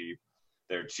too cheap.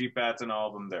 They're cheap bats in all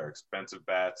of them. They're expensive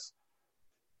bats.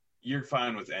 you're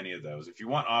fine with any of those. If you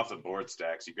want off the board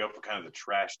stacks, you go for kind of the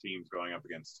trash teams going up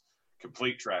against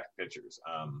complete trash pitchers.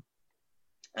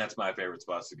 That's my favorite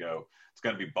spots to go. It's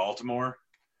going to be Baltimore,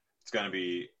 it's going to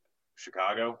be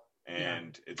Chicago,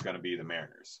 and it's going to be the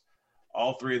Mariners.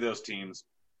 All three of those teams,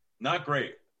 not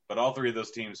great, but all three of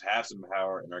those teams have some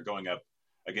power and are going up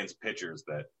against pitchers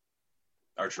that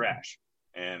are trash.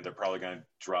 And they're probably going to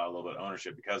draw a little bit of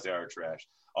ownership because they are trash.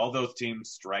 All those teams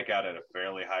strike out at a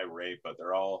fairly high rate, but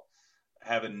they're all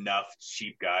have enough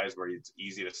cheap guys where it's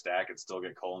easy to stack and still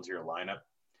get Cole into your lineup.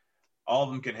 All of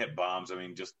them can hit bombs. I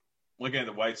mean, just looking at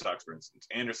the White Sox, for instance,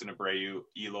 Anderson, Abreu,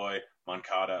 Eloy,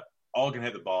 Moncada, all can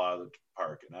hit the ball out of the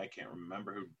park. And I can't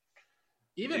remember who.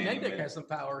 Even Mendick has some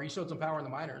power. He showed some power in the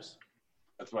minors.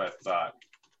 That's what I thought.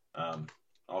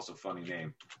 Also, funny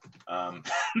name.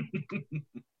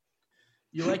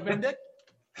 You like Mendick?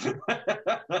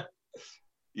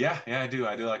 Yeah, I do.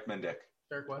 I do like Mendick.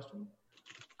 Fair question.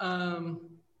 All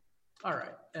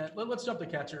right. Let's jump to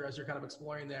catcher as you're kind of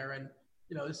exploring there. And,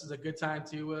 this is a good time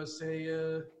to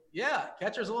say,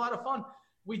 catcher's a lot of fun.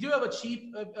 We do have a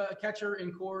cheap catcher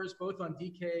in cores, both on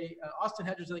DK. Austin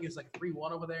Hedges, I think, is like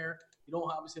 3-1 over there. You don't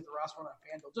obviously have the roster on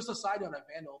FanDuel. Just a side note on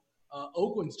FanDuel,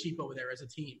 Oakland's cheap over there as a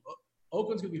team.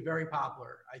 Oakland's going to be very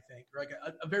popular, I think. Like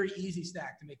a very easy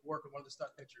stack to make work with one of the stud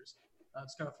pitchers.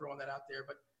 Just kind of throwing that out there.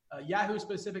 But Yahoo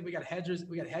specific, we got Hedges.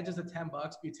 We got Hedges at $10.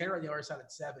 Butera on the other side at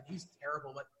 $7. He's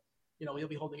terrible, but he'll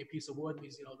be holding a piece of wood. And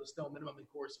he's the still minimum in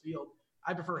Coors Field.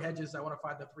 I prefer Hedges. I want to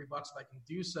find the $3 if I can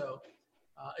do so.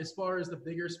 As far as the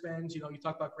bigger spends, you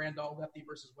talk about Grandal lefty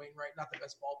versus Wainwright. Not the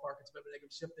best ballpark. It's a bit of a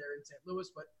negative shift there in St. Louis,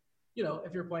 but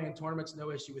if you're playing tournaments,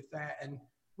 no issue with that. And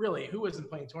really, who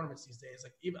isn't playing tournaments these days?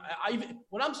 Like even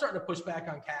when I'm starting to push back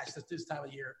on cash this time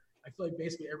of year, I feel like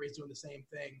basically everybody's doing the same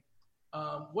thing.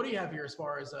 What do you have here as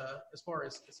far as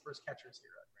catchers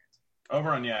here, Grant? Over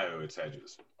on Yahoo, it's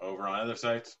Hedges. Over on other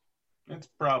sites, it's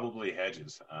probably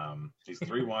Hedges. He's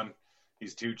 3-1.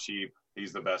 He's too cheap.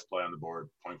 He's the best play on the board,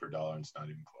 point per dollar, and it's not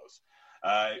even close.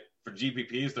 For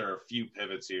GPPs, there are a few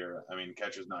pivots here. I mean,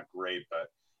 catcher's not great, but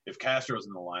if Castro's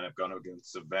in the lineup, going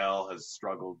against Savell has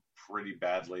struggled pretty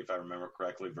badly, if I remember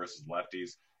correctly, versus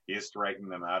lefties. He is striking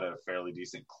them out at a fairly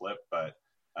decent clip, but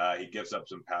he gives up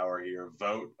some power here.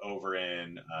 Vote over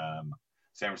in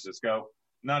San Francisco.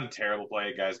 Not a terrible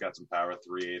play. Guy's got some power.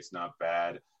 3/8, not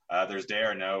bad. There's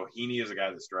D'Arnaud. Heaney is a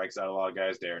guy that strikes out a lot of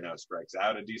guys. D'Arnaud strikes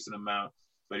out a decent amount,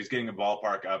 but he's getting a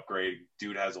ballpark upgrade.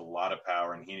 Dude has a lot of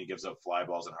power, and Heaney gives up fly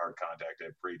balls and hard contact at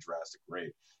a pretty drastic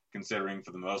rate, considering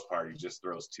for the most part he just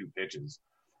throws 2 pitches.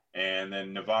 And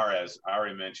then Navarez, I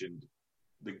already mentioned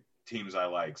the teams I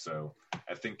like, so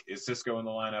I think, is Cisco in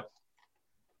the lineup?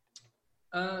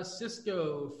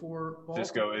 Cisco for Baltimore.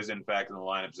 Cisco is, in fact, in the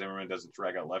lineup. Zimmerman doesn't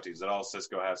strike out lefties at all.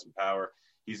 Cisco has some power.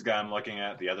 He's the guy I'm looking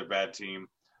at. The other bad team,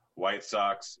 White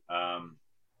Sox. I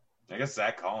guess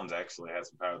Zach Collins actually has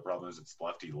some power. The problem is it's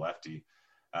lefty-lefty.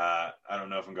 I don't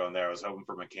know if I'm going there. I was hoping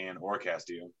for McCann or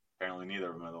Castillo. Apparently neither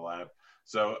of them are in the lineup.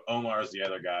 So Omar is the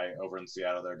other guy over in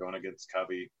Seattle. They're going against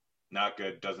Covey. Not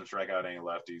good. Doesn't strike out any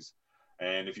lefties.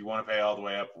 And if you want to pay all the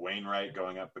way up, Wainwright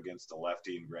going up against a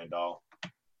lefty and Grandal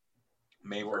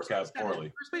may work out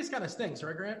poorly. First base kind of stinks,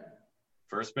 right, Grant?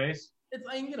 First base? It's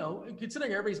like,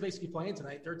 considering everybody's basically playing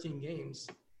tonight, 13 games,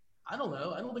 I don't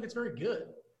know. I don't think it's very good.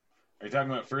 Are you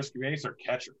talking about first base or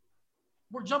catcher?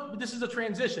 This is a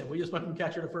transition. We just went from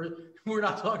catcher to first. We're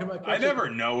not talking about catcher. I never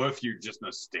know if you're just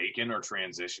mistaken or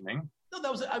transitioning. No,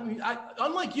 that was,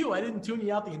 unlike you, I didn't tune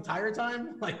you out the entire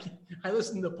time. Like, I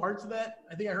listened to parts of that.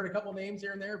 I think I heard a couple names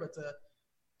here and there, but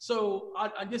so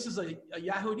this is a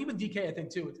Yahoo, and even DK, I think,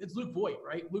 too. It's Luke Voigt,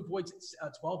 right? Luke Voigt's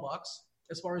 $12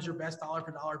 as far as your best dollar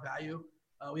for dollar value.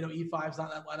 We know E5's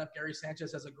not in that lineup. Gary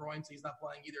Sanchez has a groin, so he's not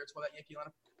playing either. It's why that Yankee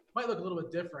lineup might look a little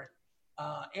bit different.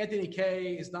 Anthony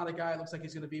K is not a guy that looks like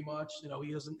he's going to be much.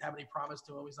 He doesn't have any promise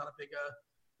to him. He's not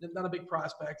a big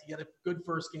prospect. He had a good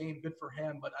first game, good for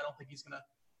him, but I don't think he's going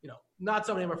to, not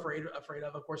somebody I'm afraid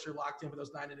of. Of course, you're locked in for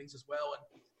those 9 innings as well.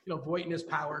 And, Voigt and his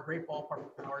power, great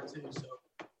ballpark power too. So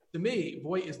to me,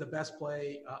 Voigt is the best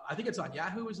play. I think it's on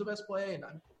Yahoo is the best play, and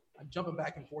I'm jumping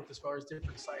back and forth as far as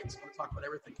different sites. I want to talk about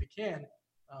everything we can.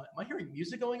 Am I hearing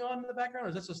music going on in the background, or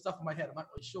is that just stuff in my head? I'm not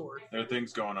really sure. There are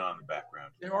things going on in the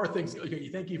background. There are things. Okay,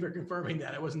 thank you for confirming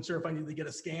that. I wasn't sure if I needed to get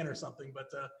a scan or something, but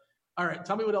all right.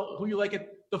 Tell me who you like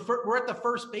we're at the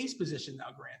first base position now,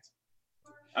 Grant.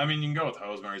 I mean, you can go with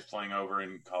Hosmer. He's playing over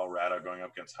in Colorado, going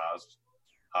up against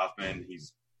Hoffman.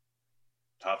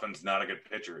 Hoffman's not a good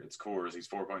pitcher. It's Coors. He's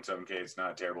 4.7K. It's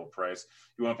not a terrible price.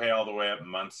 You want to pay all the way up.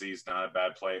 Muncie's not a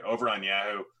bad play. Over on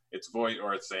Yahoo, it's Voigt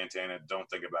or it's Santana. Don't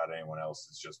think about anyone else.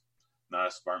 It's just not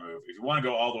a smart move. If you want to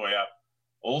go all the way up,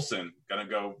 Olsen, going to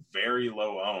go very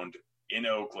low owned in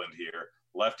Oakland here.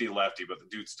 Lefty, but the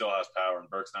dude still has power, and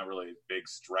Burke's not really a big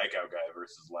strikeout guy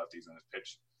versus lefties, and his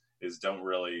pitch don't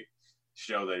really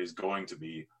show that he's going to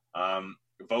be.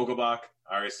 Vogelbach,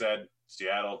 I already said,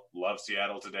 Seattle, love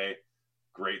Seattle today.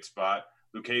 Great spot.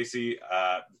 Lucchesi,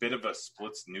 bit of a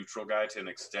splits neutral guy to an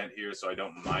extent here, so I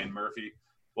don't mind Murphy.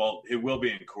 Well, it will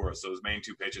be in Coors, so his main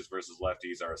two pitches versus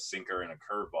lefties are a sinker and a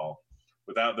curveball.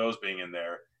 Without those being in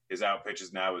there, his out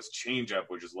pitches now is changeup,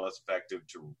 which is less effective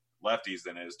to lefties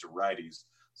than it is to righties.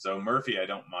 So Murphy, I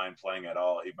don't mind playing at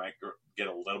all. He might get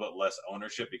a little bit less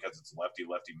ownership because it's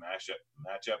lefty-lefty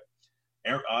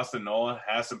matchup. Austin Nola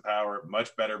has some power,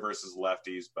 much better versus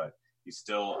lefties, but he's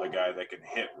still a guy that can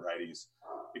hit righties,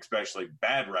 especially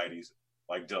bad righties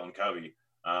like Dylan Covey.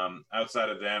 Outside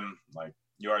of them, like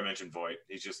you already mentioned Voit,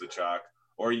 he's just the chalk.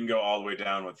 Or you can go all the way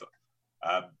down with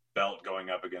Belt going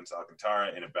up against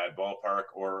Alcantara in a bad ballpark,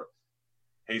 or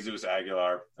Jesus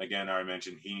Aguilar. Again, I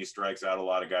mentioned Heaney strikes out a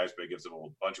lot of guys, but he gives them a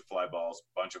bunch of fly balls,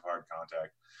 bunch of hard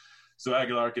contact. So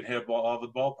Aguilar can hit a ball all over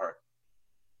the ballpark.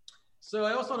 So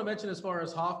I also want to mention, as far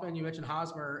as Hoffman, you mentioned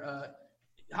Hosmer.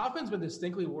 Hoffman's been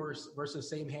distinctly worse versus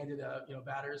same-handed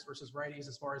batters versus righties,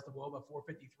 as far as the WOBA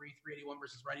 453, 381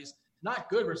 versus righties. Not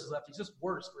good versus lefties, just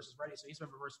worse versus righties. So he's been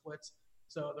reverse splits.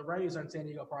 So the righties on San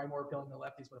Diego are probably more appealing than the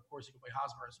lefties, but of course you can play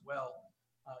Hosmer as well.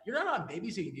 You're not on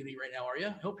babysitting duty right now, are you?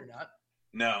 I hope you're not.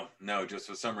 No. Just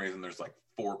for some reason, there's like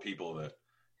 4 people that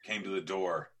came to the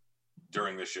door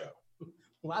during the show.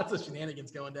 Lots of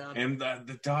shenanigans going down. And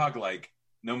the dog, like,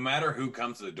 no matter who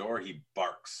comes to the door, he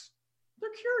barks. They're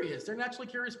curious. They're naturally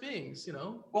curious beings, you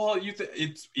know. Well,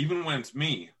 it's even when it's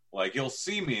me, like he'll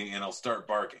see me and he'll start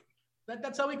barking.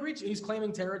 That's how he greets you. He's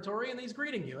claiming territory and he's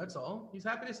greeting you. That's all. He's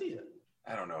happy to see you.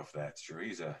 I don't know if that's true.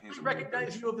 He's a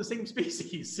recognize you of the same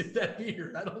species. That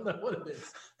beard. I don't know what it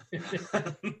is.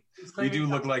 We do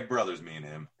look like brothers, me and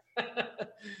him.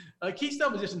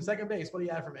 Keystone position, second base. What do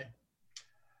you have for me?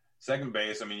 Second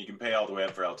base, I mean, you can pay all the way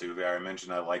up for Altuve. I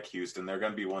mentioned I like Houston. They're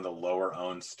going to be one of the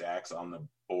lower-owned stacks on the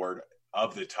board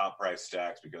of the top-price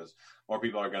stacks because more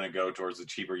people are going to go towards the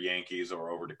cheaper Yankees or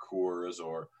over to Coors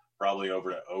or probably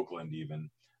over to Oakland even.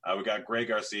 We got Greg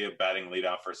Garcia batting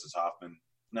leadoff versus Hoffman.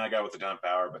 Not a guy with a ton of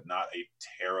power, but not a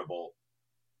terrible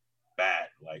bat,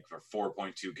 like for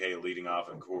 4.2K leading off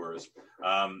in Coors.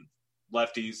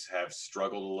 Lefties have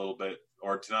struggled a little bit,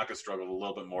 or Tanaka struggled a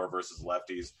little bit more versus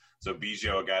lefties. So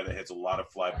Biggio, a guy that hits a lot of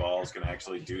fly balls, can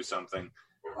actually do something.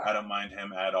 I don't mind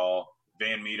him at all.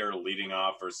 Van Meter leading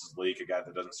off versus Leak, a guy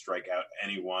that doesn't strike out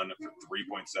anyone for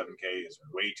 3.7K is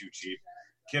way too cheap.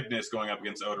 Kipnis going up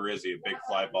against Odorizzi, a big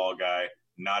fly ball guy,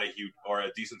 not a huge or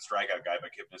a decent strikeout guy, but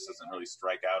Kipnis doesn't really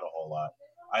strike out a whole lot.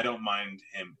 I don't mind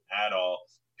him at all.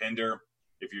 Pinder,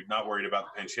 if you're not worried about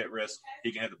the pinch hit risk,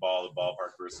 he can hit the ball at the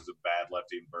ballpark versus a bad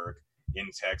lefty in Burke in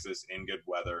Texas in good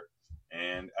weather.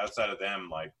 And outside of them,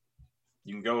 like,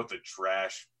 you can go with the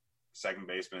trash second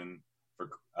baseman for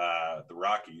the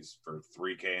Rockies for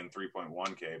 3K and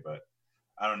 3.1K, but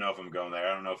I don't know if I'm going there.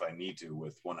 I don't know if I need to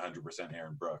with 100%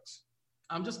 Aaron Brooks.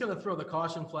 I'm just going to throw the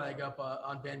caution flag up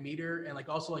on Van Meter and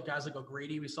also guys like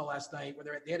O'Grady we saw last night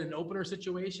where they had an opener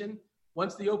situation.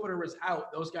 Once the opener was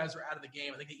out, those guys are out of the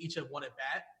game. I think they each have one at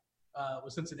bat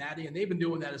with Cincinnati, and they've been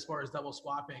doing that as far as double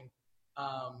swapping,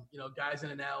 guys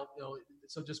in and out.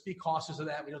 So just be cautious of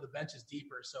that. We know the bench is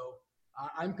deeper, so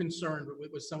I'm concerned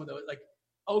with some of those. Like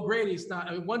O'Grady's not.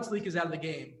 I mean, once Leak is out of the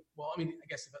game, well, I mean, I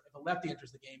guess if a lefty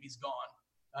enters the game, he's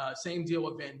gone. Same deal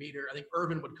with Van Meter. I think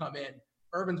Irvin would come in.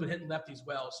 Irvin's been hitting lefties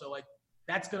well, so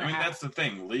that's going to happen. That's the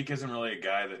thing. Leak isn't really a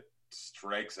guy that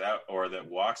strikes out or that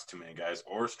walks too many guys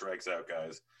or strikes out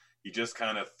guys. He just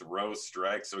kind of throws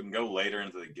strikes, so we can go later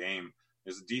into the game.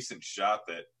 There's a decent shot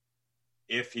that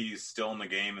if he's still in the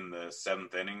game in the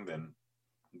 7th inning, then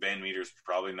Van Meter's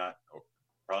probably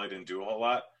didn't do a whole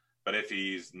lot. But if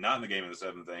he's not in the game in the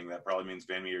 7th inning, that probably means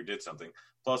Van Meter did something.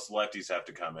 Plus, lefties have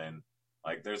to come in.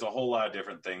 Like, there's a whole lot of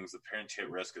different things. The pinch hit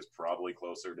risk is probably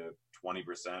closer to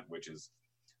 20%, which is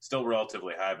still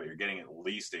relatively high, but you're getting at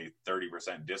least a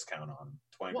 30% discount on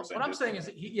 20%. Well, what I'm saying is,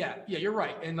 you're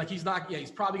right. And he's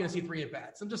probably going to see 3 at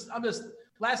bats. I'm just,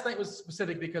 last night was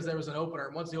specific because there was an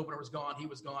opener. Once the opener was gone, he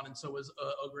was gone. And so was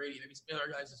O'Grady and maybe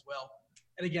other guys as well.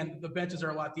 And again, the benches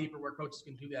are a lot deeper where coaches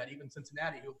can do that. Even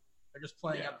Cincinnati, who are just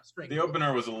playing out the string. The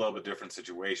opener was a little bit different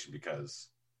situation because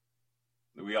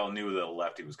we all knew that a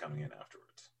lefty was coming in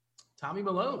afterwards. Tommy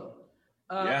Malone.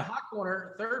 Hot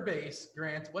corner, third base.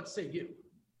 Grant, what say you?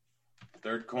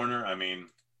 Third corner, I mean,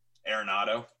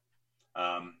 Arenado.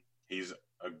 He's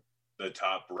the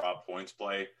top raw points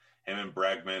play. Him and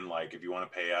Bregman, like, if you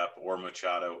want to pay up, or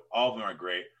Machado, all of them are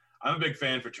great. I'm a big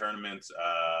fan for tournaments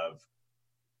of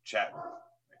Chapman.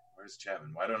 Where's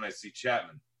Chapman? Why don't I see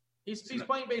Chapman? He's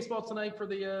playing baseball tonight for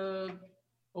the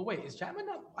oh, wait. Is Chapman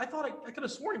not? I thought I could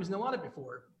have sworn he was in the lineup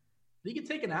before. Did he get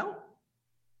taken out?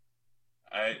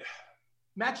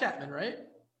 Matt Chapman, right?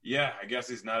 Yeah, I guess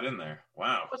he's not in there.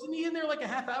 Wow. Wasn't he in there like a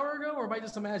half hour ago, or am I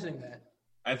just imagining that?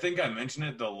 I think I mentioned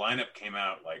it. The lineup came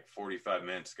out like 45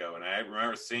 minutes ago, and I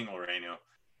remember seeing Loreno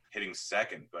hitting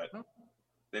second, but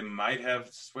they might have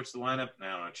switched the lineup.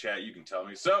 Now, in chat, you can tell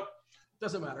me. So,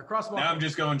 doesn't matter. Cross now I'm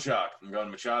just going chalk. I'm going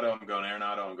Machado. I'm going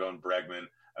Arenado. I'm going Bregman.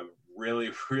 I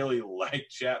really, really like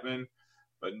Chapman,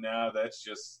 but now that's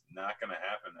just not going to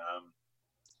happen.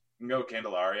 You can go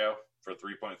Candelario for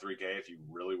 3.3K if you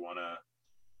really want to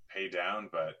pay down,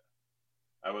 but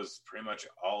I was pretty much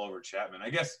all over Chapman. I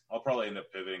guess I'll probably end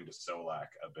up pivoting to Solak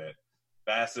a bit.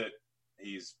 Bassett,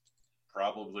 he's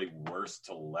probably worse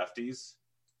to lefties,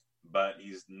 but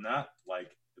he's not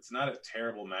like – it's not a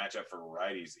terrible matchup for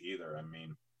righties either. I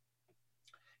mean,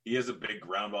 he is a big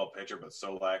ground ball pitcher, but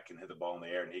Solak can hit the ball in the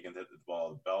air, and he can hit the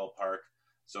ball at the ballpark,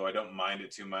 so I don't mind it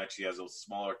too much. He has a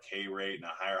smaller K rate and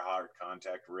a higher hard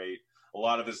contact rate. A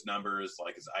lot of his numbers,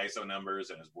 like his ISO numbers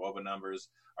and his WOBA numbers,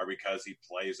 are because he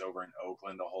plays over in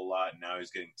Oakland a whole lot, and now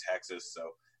he's getting Texas, so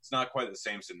it's not quite the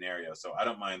same scenario. So I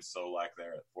don't mind Solak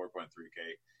there at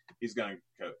 4.3K. He's going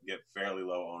to get fairly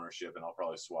low ownership, and I'll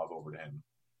probably swap over to him.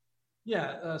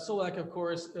 Yeah, Solak, of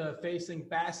course, facing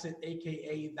Bassett,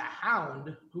 a.k.a. the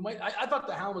Hound, who might – I thought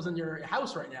the Hound was in your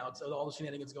house right now, so all the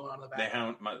shenanigans going on in the back.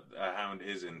 The Hound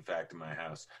is, in fact, in my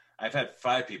house. I've had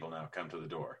 5 people now come to the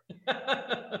door.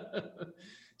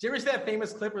 Did you ever see that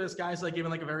famous clip where this guy's like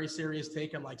giving like a very serious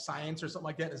take on like science or something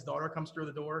like that, and his daughter comes through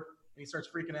the door and he starts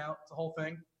freaking out? It's a whole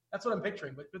thing. That's what I'm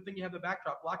picturing, but good thing you have the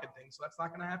backdrop blocking things, so that's not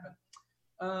going to happen.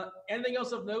 Anything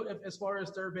else of note as far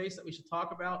as third base that we should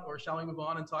talk about, or shall we move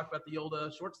on and talk about the old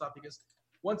shortstop? Because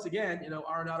once again,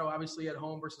 Arenado obviously at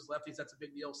home versus lefties, that's a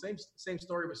big deal. Same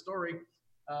story with Story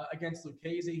against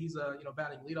Lucchesi. He's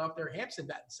batting leadoff there. Hampson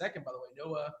batting second, by the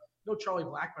way. No Charlie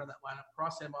Blackmon in that lineup.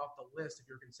 Cross him off the list if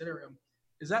you're considering him.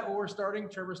 Is that what we're starting?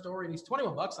 Trevor Story, and he's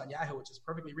 $21 on Yahoo, which is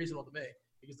perfectly reasonable to me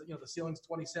because the ceiling's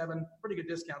 27. Pretty good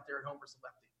discount there at home versus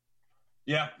lefty.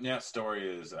 Yeah.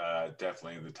 Story is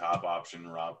definitely the top option.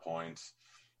 Raw points,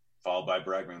 followed by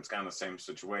Bregman. It's kind of the same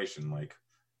situation. Like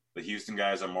the Houston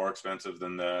guys are more expensive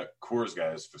than the Coors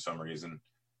guys for some reason.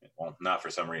 Well, not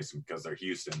for some reason because they're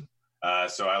Houston.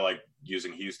 So I like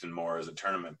using Houston more as a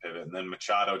tournament pivot. And then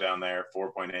Machado down there,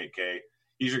 4.8K.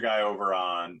 He's your guy over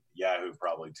on Yahoo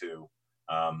probably too.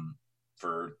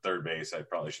 For third base, I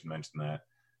probably should mention that.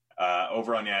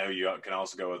 Over on Yahoo, you can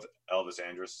also go with Elvis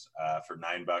Andrus for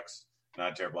 $9.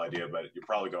 Not a terrible idea, but you're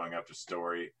probably going up to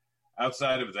Story.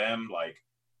 Outside of them, like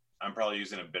I'm probably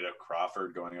using a bit of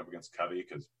Crawford going up against Covey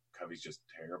because Covey's just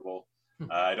terrible.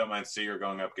 I don't mind Seager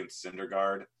going up against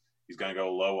Syndergaard. He's going to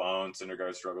go low owned.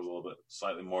 Syndergaard struggles a little bit,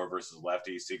 slightly more versus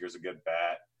lefty. Seager's a good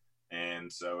bat,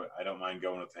 and so I don't mind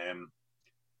going with him.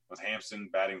 With Hampson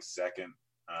batting second,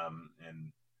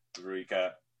 and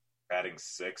Ruika batting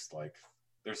sixth, like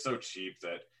they're so cheap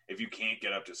that if you can't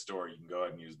get up to Story, you can go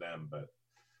ahead and use them. But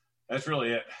that's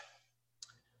really it.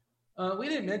 We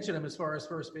didn't mention him as far as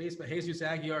first base, but Jesus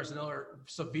Aguilar is another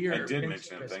severe. I did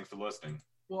mention him. Thanks for listening.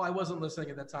 Well, I wasn't listening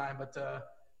at that time, but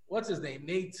what's his name?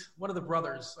 Nate, one of the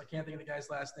brothers. I can't think of the guy's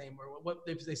last name. Or what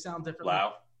they sound different.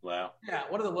 Lau. Yeah,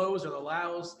 one of the Lows or the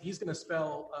Laus. He's going to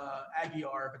spell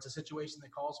Aguilar if it's a situation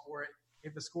that calls for it.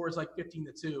 If the score is like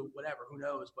 15-2, whatever, who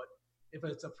knows? But if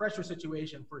it's a pressure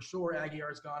situation, for sure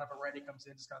Aguilar's gone. If a righty comes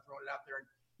in, just kind of throwing it out there. And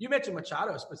you mentioned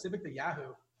Machado, specific to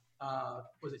Yahoo.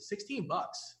 Was it $16?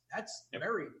 That's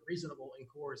very reasonable in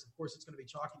Coors. Of course, it's going to be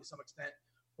chalky to some extent,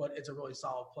 but it's a really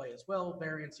solid play as well.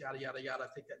 Variance, yada, yada, yada.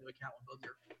 Take that into account when building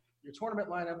your tournament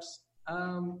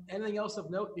lineups. Anything else of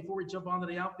note before we jump onto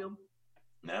the outfield?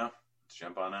 No, let's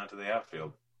jump on out to the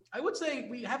outfield. I would say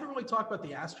we haven't really talked about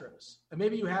the Astros. And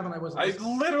maybe you haven't. I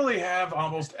literally have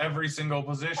almost every single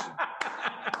position.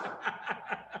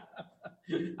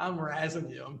 I'm razzing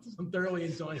you. I'm thoroughly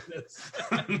enjoying this.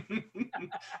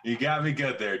 You got me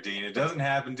good there, Dean. It doesn't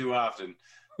happen too often,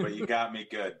 but you got me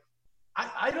good.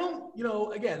 I don't,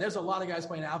 again, there's a lot of guys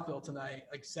playing outfield tonight,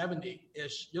 like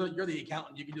 70-ish. You're the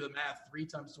accountant. You can do the math. 3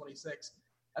 times 26.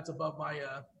 That's above my,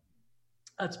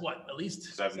 that's what, at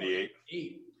least 78.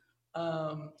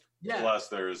 Yeah. Plus,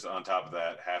 there's on top of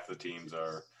that, half the teams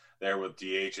are there with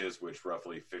DHs, which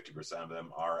roughly 50% of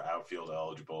them are outfield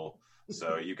eligible.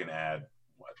 So you can add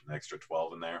an extra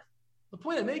 12 in there. The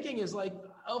point I'm making is like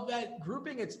of that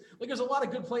grouping, it's like there's a lot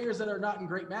of good players that are not in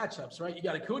great matchups, right? You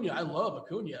got Acuna. I love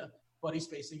Acuna, but he's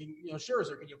facing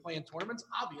Scherzer. Can you play in tournaments?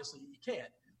 Obviously, you can.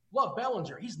 Love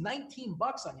Bellinger. He's $19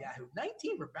 on Yahoo.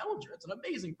 19 for Bellinger. That's an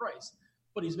amazing price.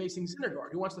 But he's facing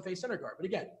Syndergaard. Who wants to face Syndergaard? But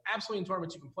again, absolutely in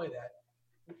tournaments you can play that.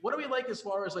 What do we like as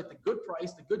far as like the good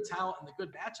price, the good talent, and the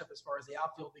good matchup as far as the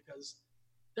outfield? Because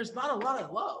there's not a lot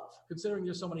of love considering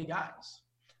there's so many guys.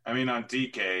 I mean, on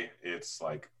DK, it's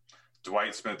like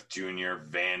Dwight Smith Jr.,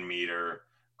 Van Meter,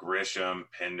 Grisham,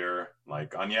 Pinder.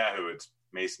 Like on Yahoo, it's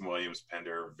Mason Williams,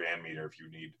 Pinder, Van Meter if you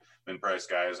need min-price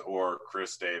guys, or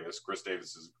Chris Davis. Chris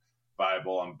Davis is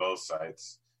viable on both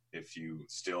sides if you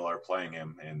still are playing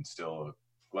him and still a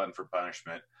glutton for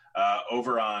punishment.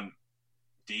 Over on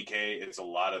DK, it's a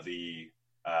lot of the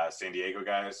San Diego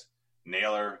guys.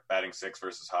 Naylor batting 6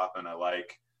 versus Hoffman. I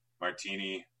like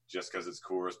Martini just because it's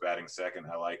Coors batting second.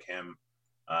 I like him.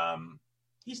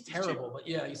 He's terrible, but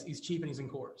yeah, he's cheap and he's in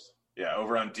Coors. Yeah,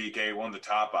 over on DK, one of the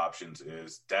top options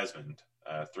is Desmond,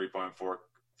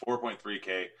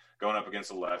 4.3K going up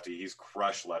against a lefty. He's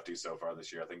crushed lefties so far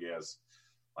this year. I think he has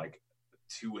like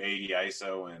 280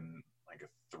 ISO and like a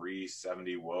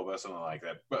 370 WOBA, something like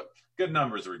that. But good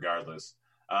numbers regardless.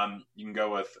 You can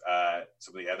go with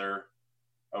some of the other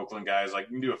Oakland guys. Like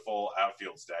you can do a full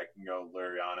outfield stack. You can go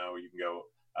Liriano. You can go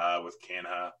with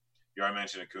Canha. You already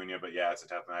mentioned Acuna, but yeah, it's a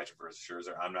tough matchup versus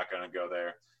Scherzer. I'm not going to go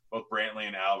there. Both Brantley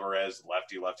and Alvarez,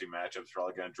 lefty-lefty matchups,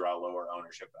 probably going to draw lower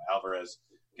ownership. But Alvarez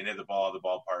can hit the ball at the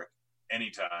ballpark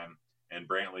anytime, and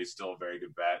Brantley's still a very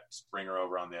good bat. Springer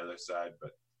over on the other side,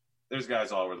 but there's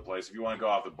guys all over the place. If you want to go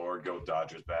off the board, go with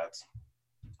Dodgers bats.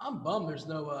 I'm bummed there's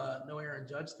no Aaron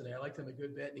Judge today. I liked him a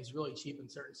good bit, and he's really cheap in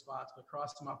certain spots, but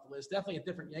crossed him off the list. Definitely a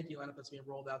different Yankee lineup that's being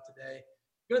rolled out today.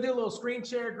 Going to do a little screen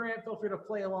share, Grant. Feel free to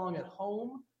play along at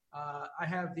home. I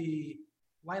have the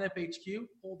lineup HQ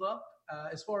pulled up.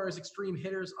 As far as extreme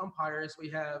hitters, umpires, we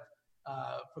have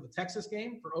for the Texas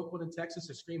game, for Oakland and Texas,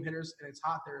 extreme hitters, and it's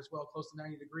hot there as well, close to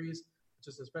 90 degrees, which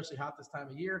is especially hot this time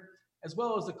of year, as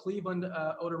well as the Cleveland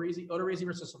Odorizzi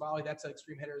versus Savali. That's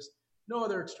extreme hitters. No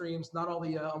other extremes, not all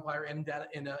the umpire in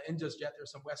just yet.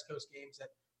 There's some West Coast games that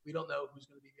we don't know who's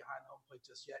going to be behind home plate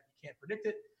just yet. You can't predict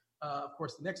it. Of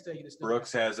course, the next day you just know.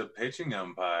 Brooks has a pitching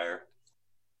umpire.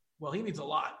 Well, he needs a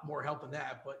lot more help than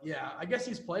that, but yeah, I guess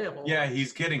he's playable. Yeah,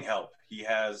 he's getting help. He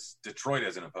has Detroit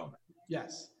as an opponent.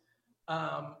 Yes.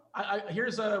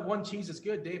 Here's one cheese that's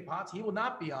good, Dave Potts. He will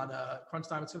not be on Crunch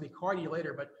Time. It's going to be Cardi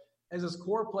later, but as his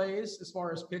core plays, as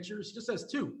far as pitchers, he just has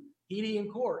 2, Heaney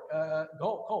and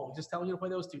Cole. Just telling you to play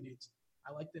those 2 dudes.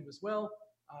 I like them as well.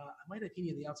 I might have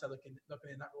Heaney on the outside looking, not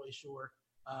really sure.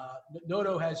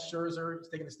 Noto has Scherzer. He's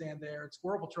taking a stand there. And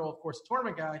Squirrel Patrol, of course,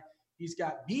 tournament guy. He's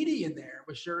got Beatty in there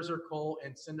with Scherzer, Cole,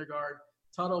 and Syndergaard.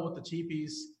 Tuttle with the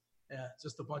cheapies.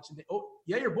 Just a bunch of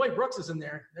your boy Brooks is in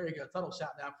there. There you go. Tuttle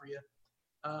shouting out for you.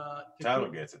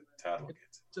 Tuttle gets it. Tuttle gets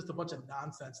it. Just a bunch of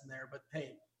nonsense in there. But,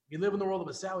 hey, you live in the world of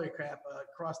a salary cap.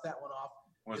 Cross that one off.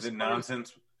 Was it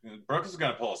nonsense? Brooks is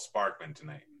going to pull a Sparkman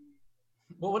tonight.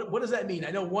 Well, what does that mean? I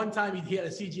know one time he had a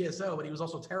CGSO, but he was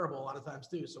also terrible a lot of times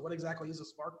too. So what exactly is a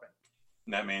Sparkman?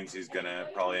 That means he's going to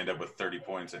probably end up with 30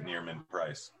 points at near min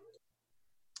price.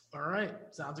 All right.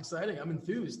 Sounds exciting. I'm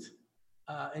enthused.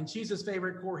 And Cheese's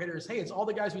favorite core hitters. Hey, it's all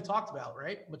the guys we talked about,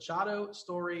 right? Machado,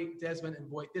 Story, Desmond, and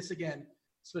Voit. This, again,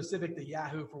 specific to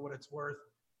Yahoo for what it's worth.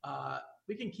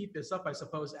 We can keep this up, I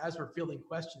suppose, as we're fielding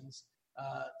questions.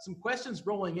 Some questions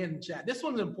rolling in chat. This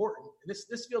one's important.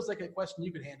 This feels like a question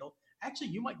you could handle. Actually,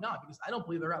 you might not, because I don't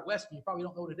believe they're out west, and you probably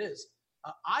don't know what it is.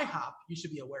 IHOP, you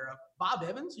should be aware of. Bob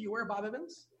Evans, are you aware of Bob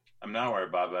Evans? I'm not aware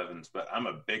of Bob Evans, but I'm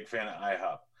a big fan of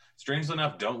IHOP. Strangely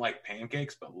enough, don't like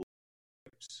pancakes, but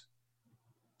crepes.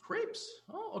 Crepes?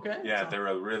 Oh, okay. Yeah,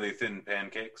 they're really thin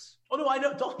pancakes. Oh no, I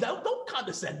know. Don't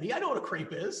condescend me. I know what a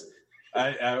crepe is.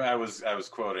 I was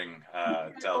quoting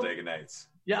Talladega Nights.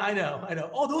 Yeah, I know.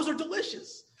 Oh, those are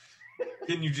delicious.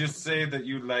 Can you just say that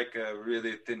you like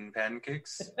really thin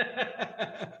pancakes?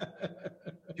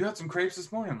 You had some crepes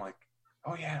this morning. I'm like,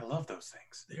 oh yeah, I love those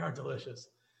things. They are delicious.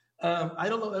 I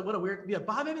don't know what a weird. Yeah,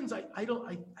 Bob Evans. I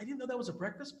didn't know that was a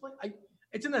breakfast place.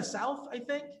 It's in the South, I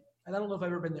think, and I don't know if I've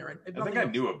ever been there. I think I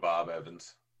knew a Bob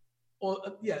Evans.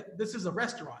 Well, yeah, this is a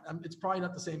restaurant. It's probably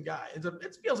not the same guy.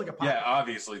 It feels like a pop. Yeah,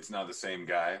 obviously it's not the same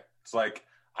guy. It's like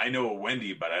I know a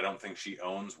Wendy, but I don't think she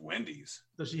owns Wendy's.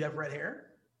 Does she have red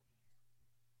hair?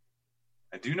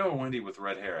 I do know a Wendy with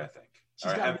red hair, I think.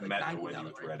 I have met a Wendy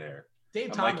with red hair.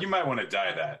 Dave I'm Thomas. like, you might want to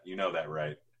dye that. You know that,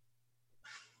 right?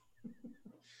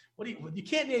 You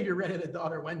can't name your redheaded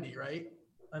daughter Wendy, right?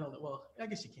 I don't know. Well, I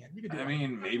guess you can. You could do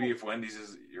maybe if Wendy's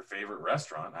is your favorite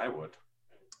restaurant, I would.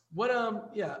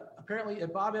 Yeah, apparently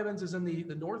Bob Evans is in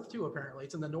the north too, apparently.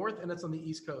 It's in the north and it's on the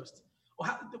East Coast.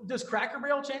 Well, does Cracker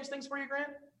Barrel change things for you,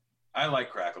 Grant? I like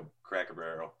Cracker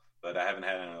Barrel, but I haven't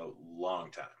had it in a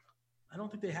long time. I don't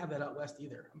think they have that out west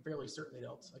either. I'm fairly certain they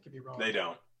don't. I could be wrong. They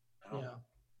don't. Yeah.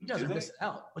 You guys are missing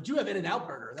out. But you have In-N-Out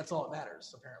Burger. That's all that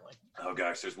matters, apparently. Oh,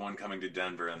 gosh. There's one coming to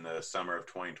Denver in the summer of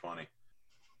 2020.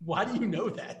 Why do you know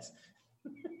that?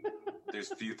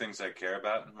 There's few things I care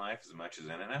about in life as much as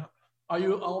In-N-Out. Are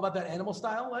you all about that animal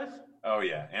style life? Oh,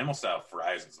 yeah. Animal style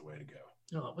fries is the way to go.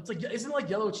 Oh, isn't it like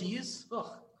yellow cheese?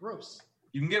 Ugh, gross.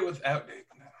 You can get without.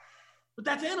 But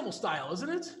that's animal style, isn't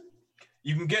it?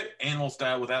 You can get animal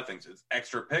style without things. It's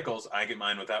extra pickles. I get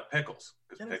mine without pickles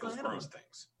because pickles ruins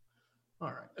things. All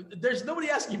right. There's nobody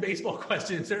asking baseball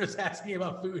questions. They're just asking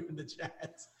about food in the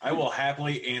chat. I will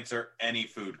happily answer any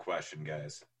food question,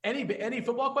 guys. Any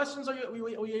football questions? Are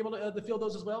you able to field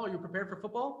those as well? Are you prepared for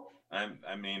football? I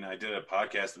did a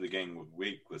podcast at the beginning of the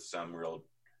week with some real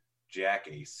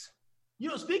jackace.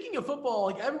 Speaking of football,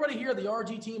 like everybody here, the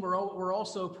RG team, we're all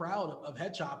so proud of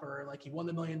Head Chopper. Like he won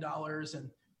the $1 million,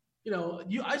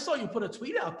 and I saw you put a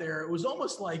tweet out there. It was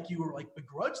almost like you were like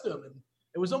begrudged them, and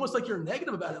it was almost like you're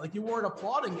negative about it. Like you weren't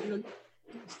applauding.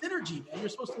 Synergy, man. You're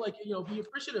supposed to be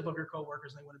appreciative of your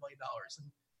coworkers when they win $1 million. And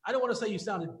I don't want to say you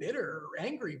sounded bitter or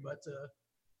angry, but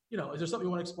is there something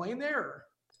you want to explain there? Or?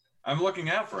 I'm looking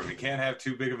out for him. He can't have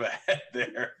too big of a head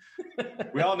there.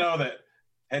 We all know that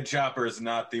Head Chopper is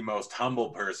not the most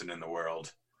humble person in the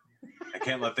world. I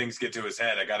can't let things get to his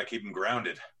head. I got to keep him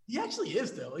grounded. He actually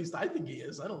is, though. At least I think he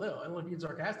is. I don't know. I don't know if he's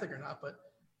sarcastic or not, but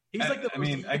he's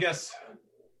I guess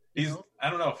he's. I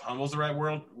don't know if humble's the right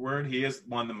word. He is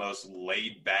one of the most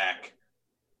laid back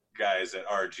guys at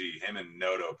RG. Him and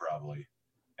Noto probably.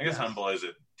 I guess humble is a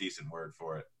decent word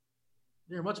for it.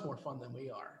 You're much more fun than we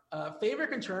are.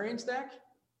 Favorite contrarian stack?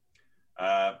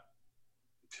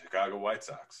 Chicago White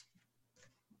Sox.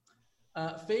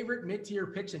 Favorite mid-tier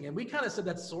pitching, and we kind of said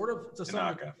that's sort of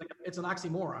Tanaka. It's an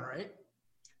oxymoron, right?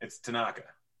 It's Tanaka.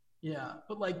 Yeah,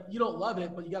 but you don't love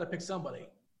it, but you got to pick somebody.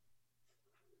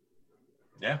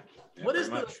 Yeah. What's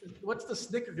the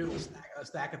snickerdoodle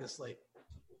stack of the slate?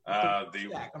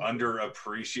 The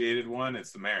underappreciated one.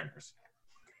 It's the Mariners.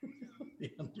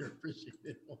 The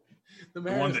underappreciated one. The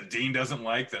one that Dean doesn't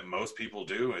like that most people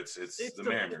do. It's the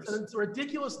Mariners. It's a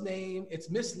ridiculous name. It's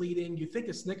misleading. You think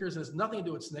of Snickers, it has nothing to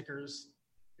do with Snickers.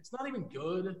 It's not even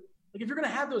good. Like if you're gonna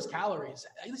have those calories,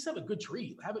 at least have a good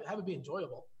treat. Have it be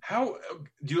enjoyable. How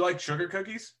do you like sugar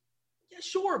cookies? Yeah,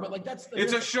 sure, but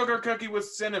it's a sugar cookie with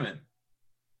cinnamon.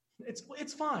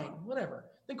 It's fine, whatever.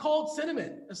 Then call it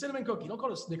cinnamon, a cinnamon cookie. Don't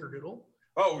call it a snickerdoodle.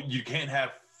 Oh, you can't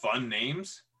have fun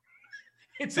names?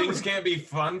 Things can't be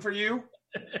fun for you?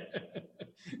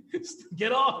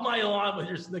 Get off my lawn with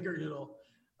your snickerdoodle.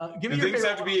 Give me your things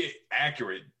have to be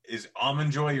accurate. Is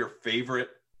Almond Joy your favorite?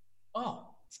 Oh,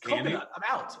 it's candy? Coconut. I'm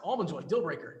out. Almond Joy, deal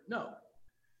breaker. No.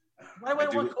 Why do I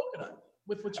want coconut?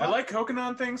 With I like coconut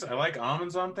on things. I like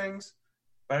almonds on things,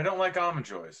 but I don't like Almond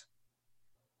Joys.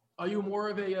 Are you more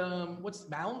of a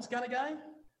Mounds kind of guy?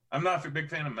 I'm not a big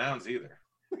fan of Mounds either.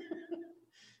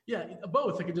 Yeah,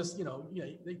 both. I could just,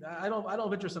 I don't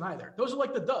have interest in either. Those are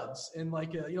like the duds. And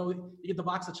you get the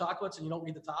box of chocolates and you don't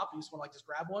read the top. You just want to just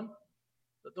grab one.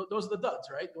 Those are the duds,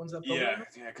 right? The ones that.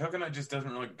 Yeah. Coconut just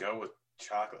doesn't really go with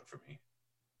chocolate for me.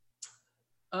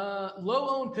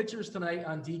 Low-owned pitchers tonight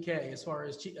on DK as far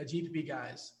as GPP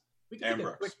guys. We can take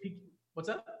a quick peek. What's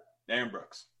that? Aaron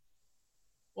Brooks.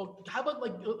 Well, how about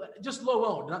just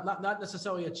low-owned, not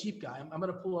necessarily a cheap guy. I'm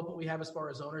going to pull up what we have as far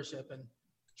as ownership and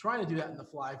trying to do that in the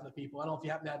fly for the people. I don't know if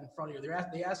you happen to have it in front of you.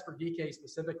 They asked for DK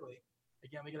specifically.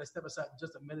 Again, we got to step aside in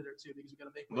just a minute or two because we're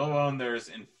going to make low-owned. There's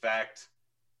in fact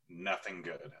nothing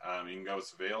good. You can go with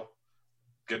Seville.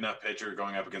 Good enough pitcher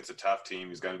going up against a tough team.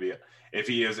 He's going to be, if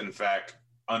he is in fact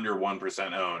under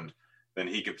 1% owned, then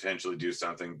he could potentially do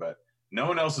something. But no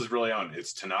one else is really owned.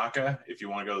 It's Tanaka if you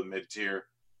want to go to the mid-tier.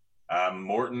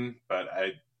 Morton, but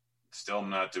I still am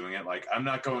not doing it. I'm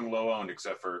not going low-owned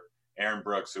except for Aaron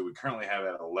Brooks, who we currently have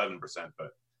at 11%,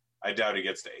 but I doubt he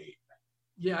gets to 8%.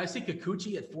 Yeah, I see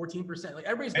Kikuchi at 14%.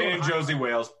 Everybody's going ban Josie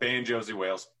Wales. Ban Josie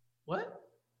Wales. What?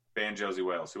 Ban Josie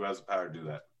Wales. Who has the power to do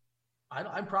that?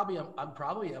 I'm probably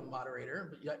a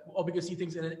moderator. But because he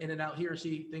thinks In-N-Out, he or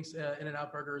she thinks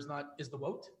In-N-Out Burger is the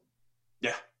WOT.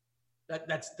 Yeah.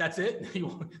 That's it.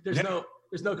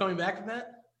 There's no coming back from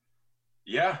that.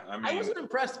 Yeah, I wasn't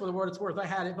impressed for what it's worth. I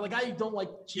had it, but I don't like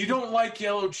cheese. You don't like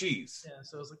yellow cheese. Yeah,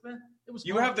 so I was like, man, it was.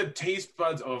 You have the taste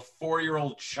buds of a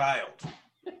 4-year-old child,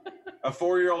 a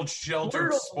 4-year-old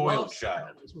sheltered, spoiled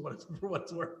child. For what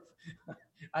it's worth,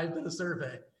 I've done a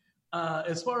survey.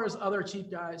 As far as other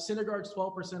cheap guys, Syndergaard's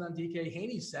 12% on DK,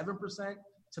 Haney's 7%,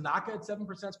 Tanaka at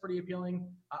 7% is pretty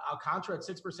appealing. Alcantara at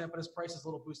 6%, but his price is a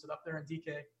little boosted up there on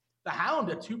DK. The Hound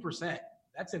at 2%.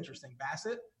 That's interesting.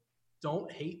 Bassett.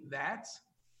 Don't hate that.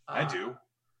 I do.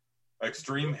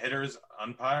 Extreme hitters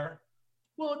umpire.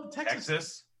 Well,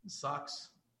 Texas sucks.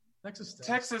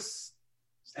 Texas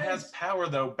has power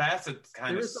though. Bassett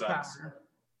kind of sucks.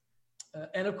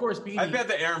 And of course, Beanie. I bet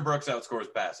that Aaron Brooks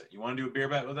outscores Bassett. You want to do a beer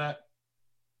bet with that?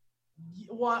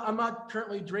 Well, I'm not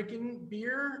currently drinking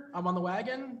beer. I'm on the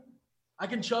wagon. I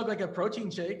can chug like a protein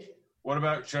shake. What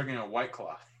about chugging a White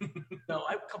Claw? No,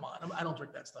 come on. I don't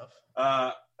drink that stuff.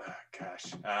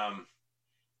 Gosh.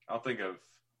 We'll think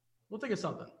of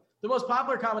something. The most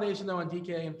popular combination, though, on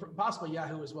DK and possibly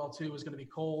Yahoo as well, too, is going to be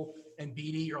Cole and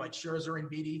Beatty, or like Scherzer and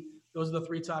Beatty. Those are the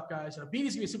three top guys. You know,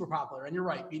 Beatty's going to be super popular. And you're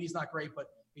right. Beatty's not great, but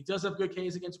he does have good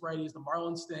Ks against righties. The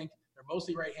Marlins stink. They're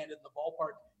mostly right-handed. And the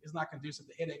ballpark is not conducive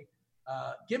to hitting.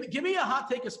 Give me a hot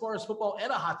take as far as football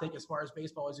and a hot take as far as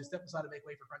baseball as you step aside to make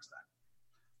way for crunch time.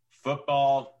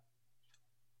 Football,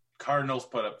 Cardinals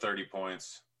put up 30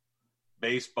 points.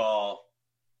 Baseball,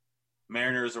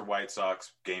 Mariners or White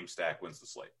Sox, game stack wins the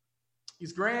slate.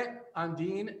 He's Grant. I'm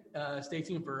Dean. Stay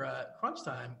tuned for crunch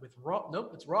time with Roth.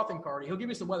 Nope, it's Roth and Cardi. He'll give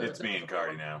you some weather. It's me and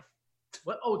Cardi now.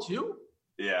 What? Oh, it's you?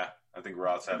 Yeah, I think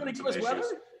Roth's having some issues. Weather?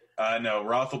 No,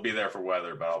 Roth will be there for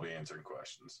weather, but I'll be answering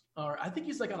questions. All right. I think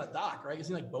he's like on a dock, right? Is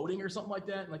he like boating or something like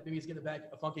that? Like maybe he's getting back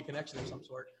a funky connection of some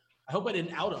sort. I hope I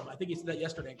didn't out him. I think he said that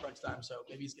yesterday in crunch time, so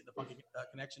maybe he's getting a funky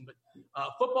connection. But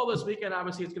football this weekend,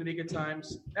 obviously, it's going to be good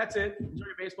times. That's it. Enjoy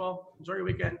your baseball. Enjoy your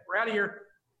weekend. We're out of here.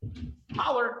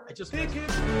 Holler. I just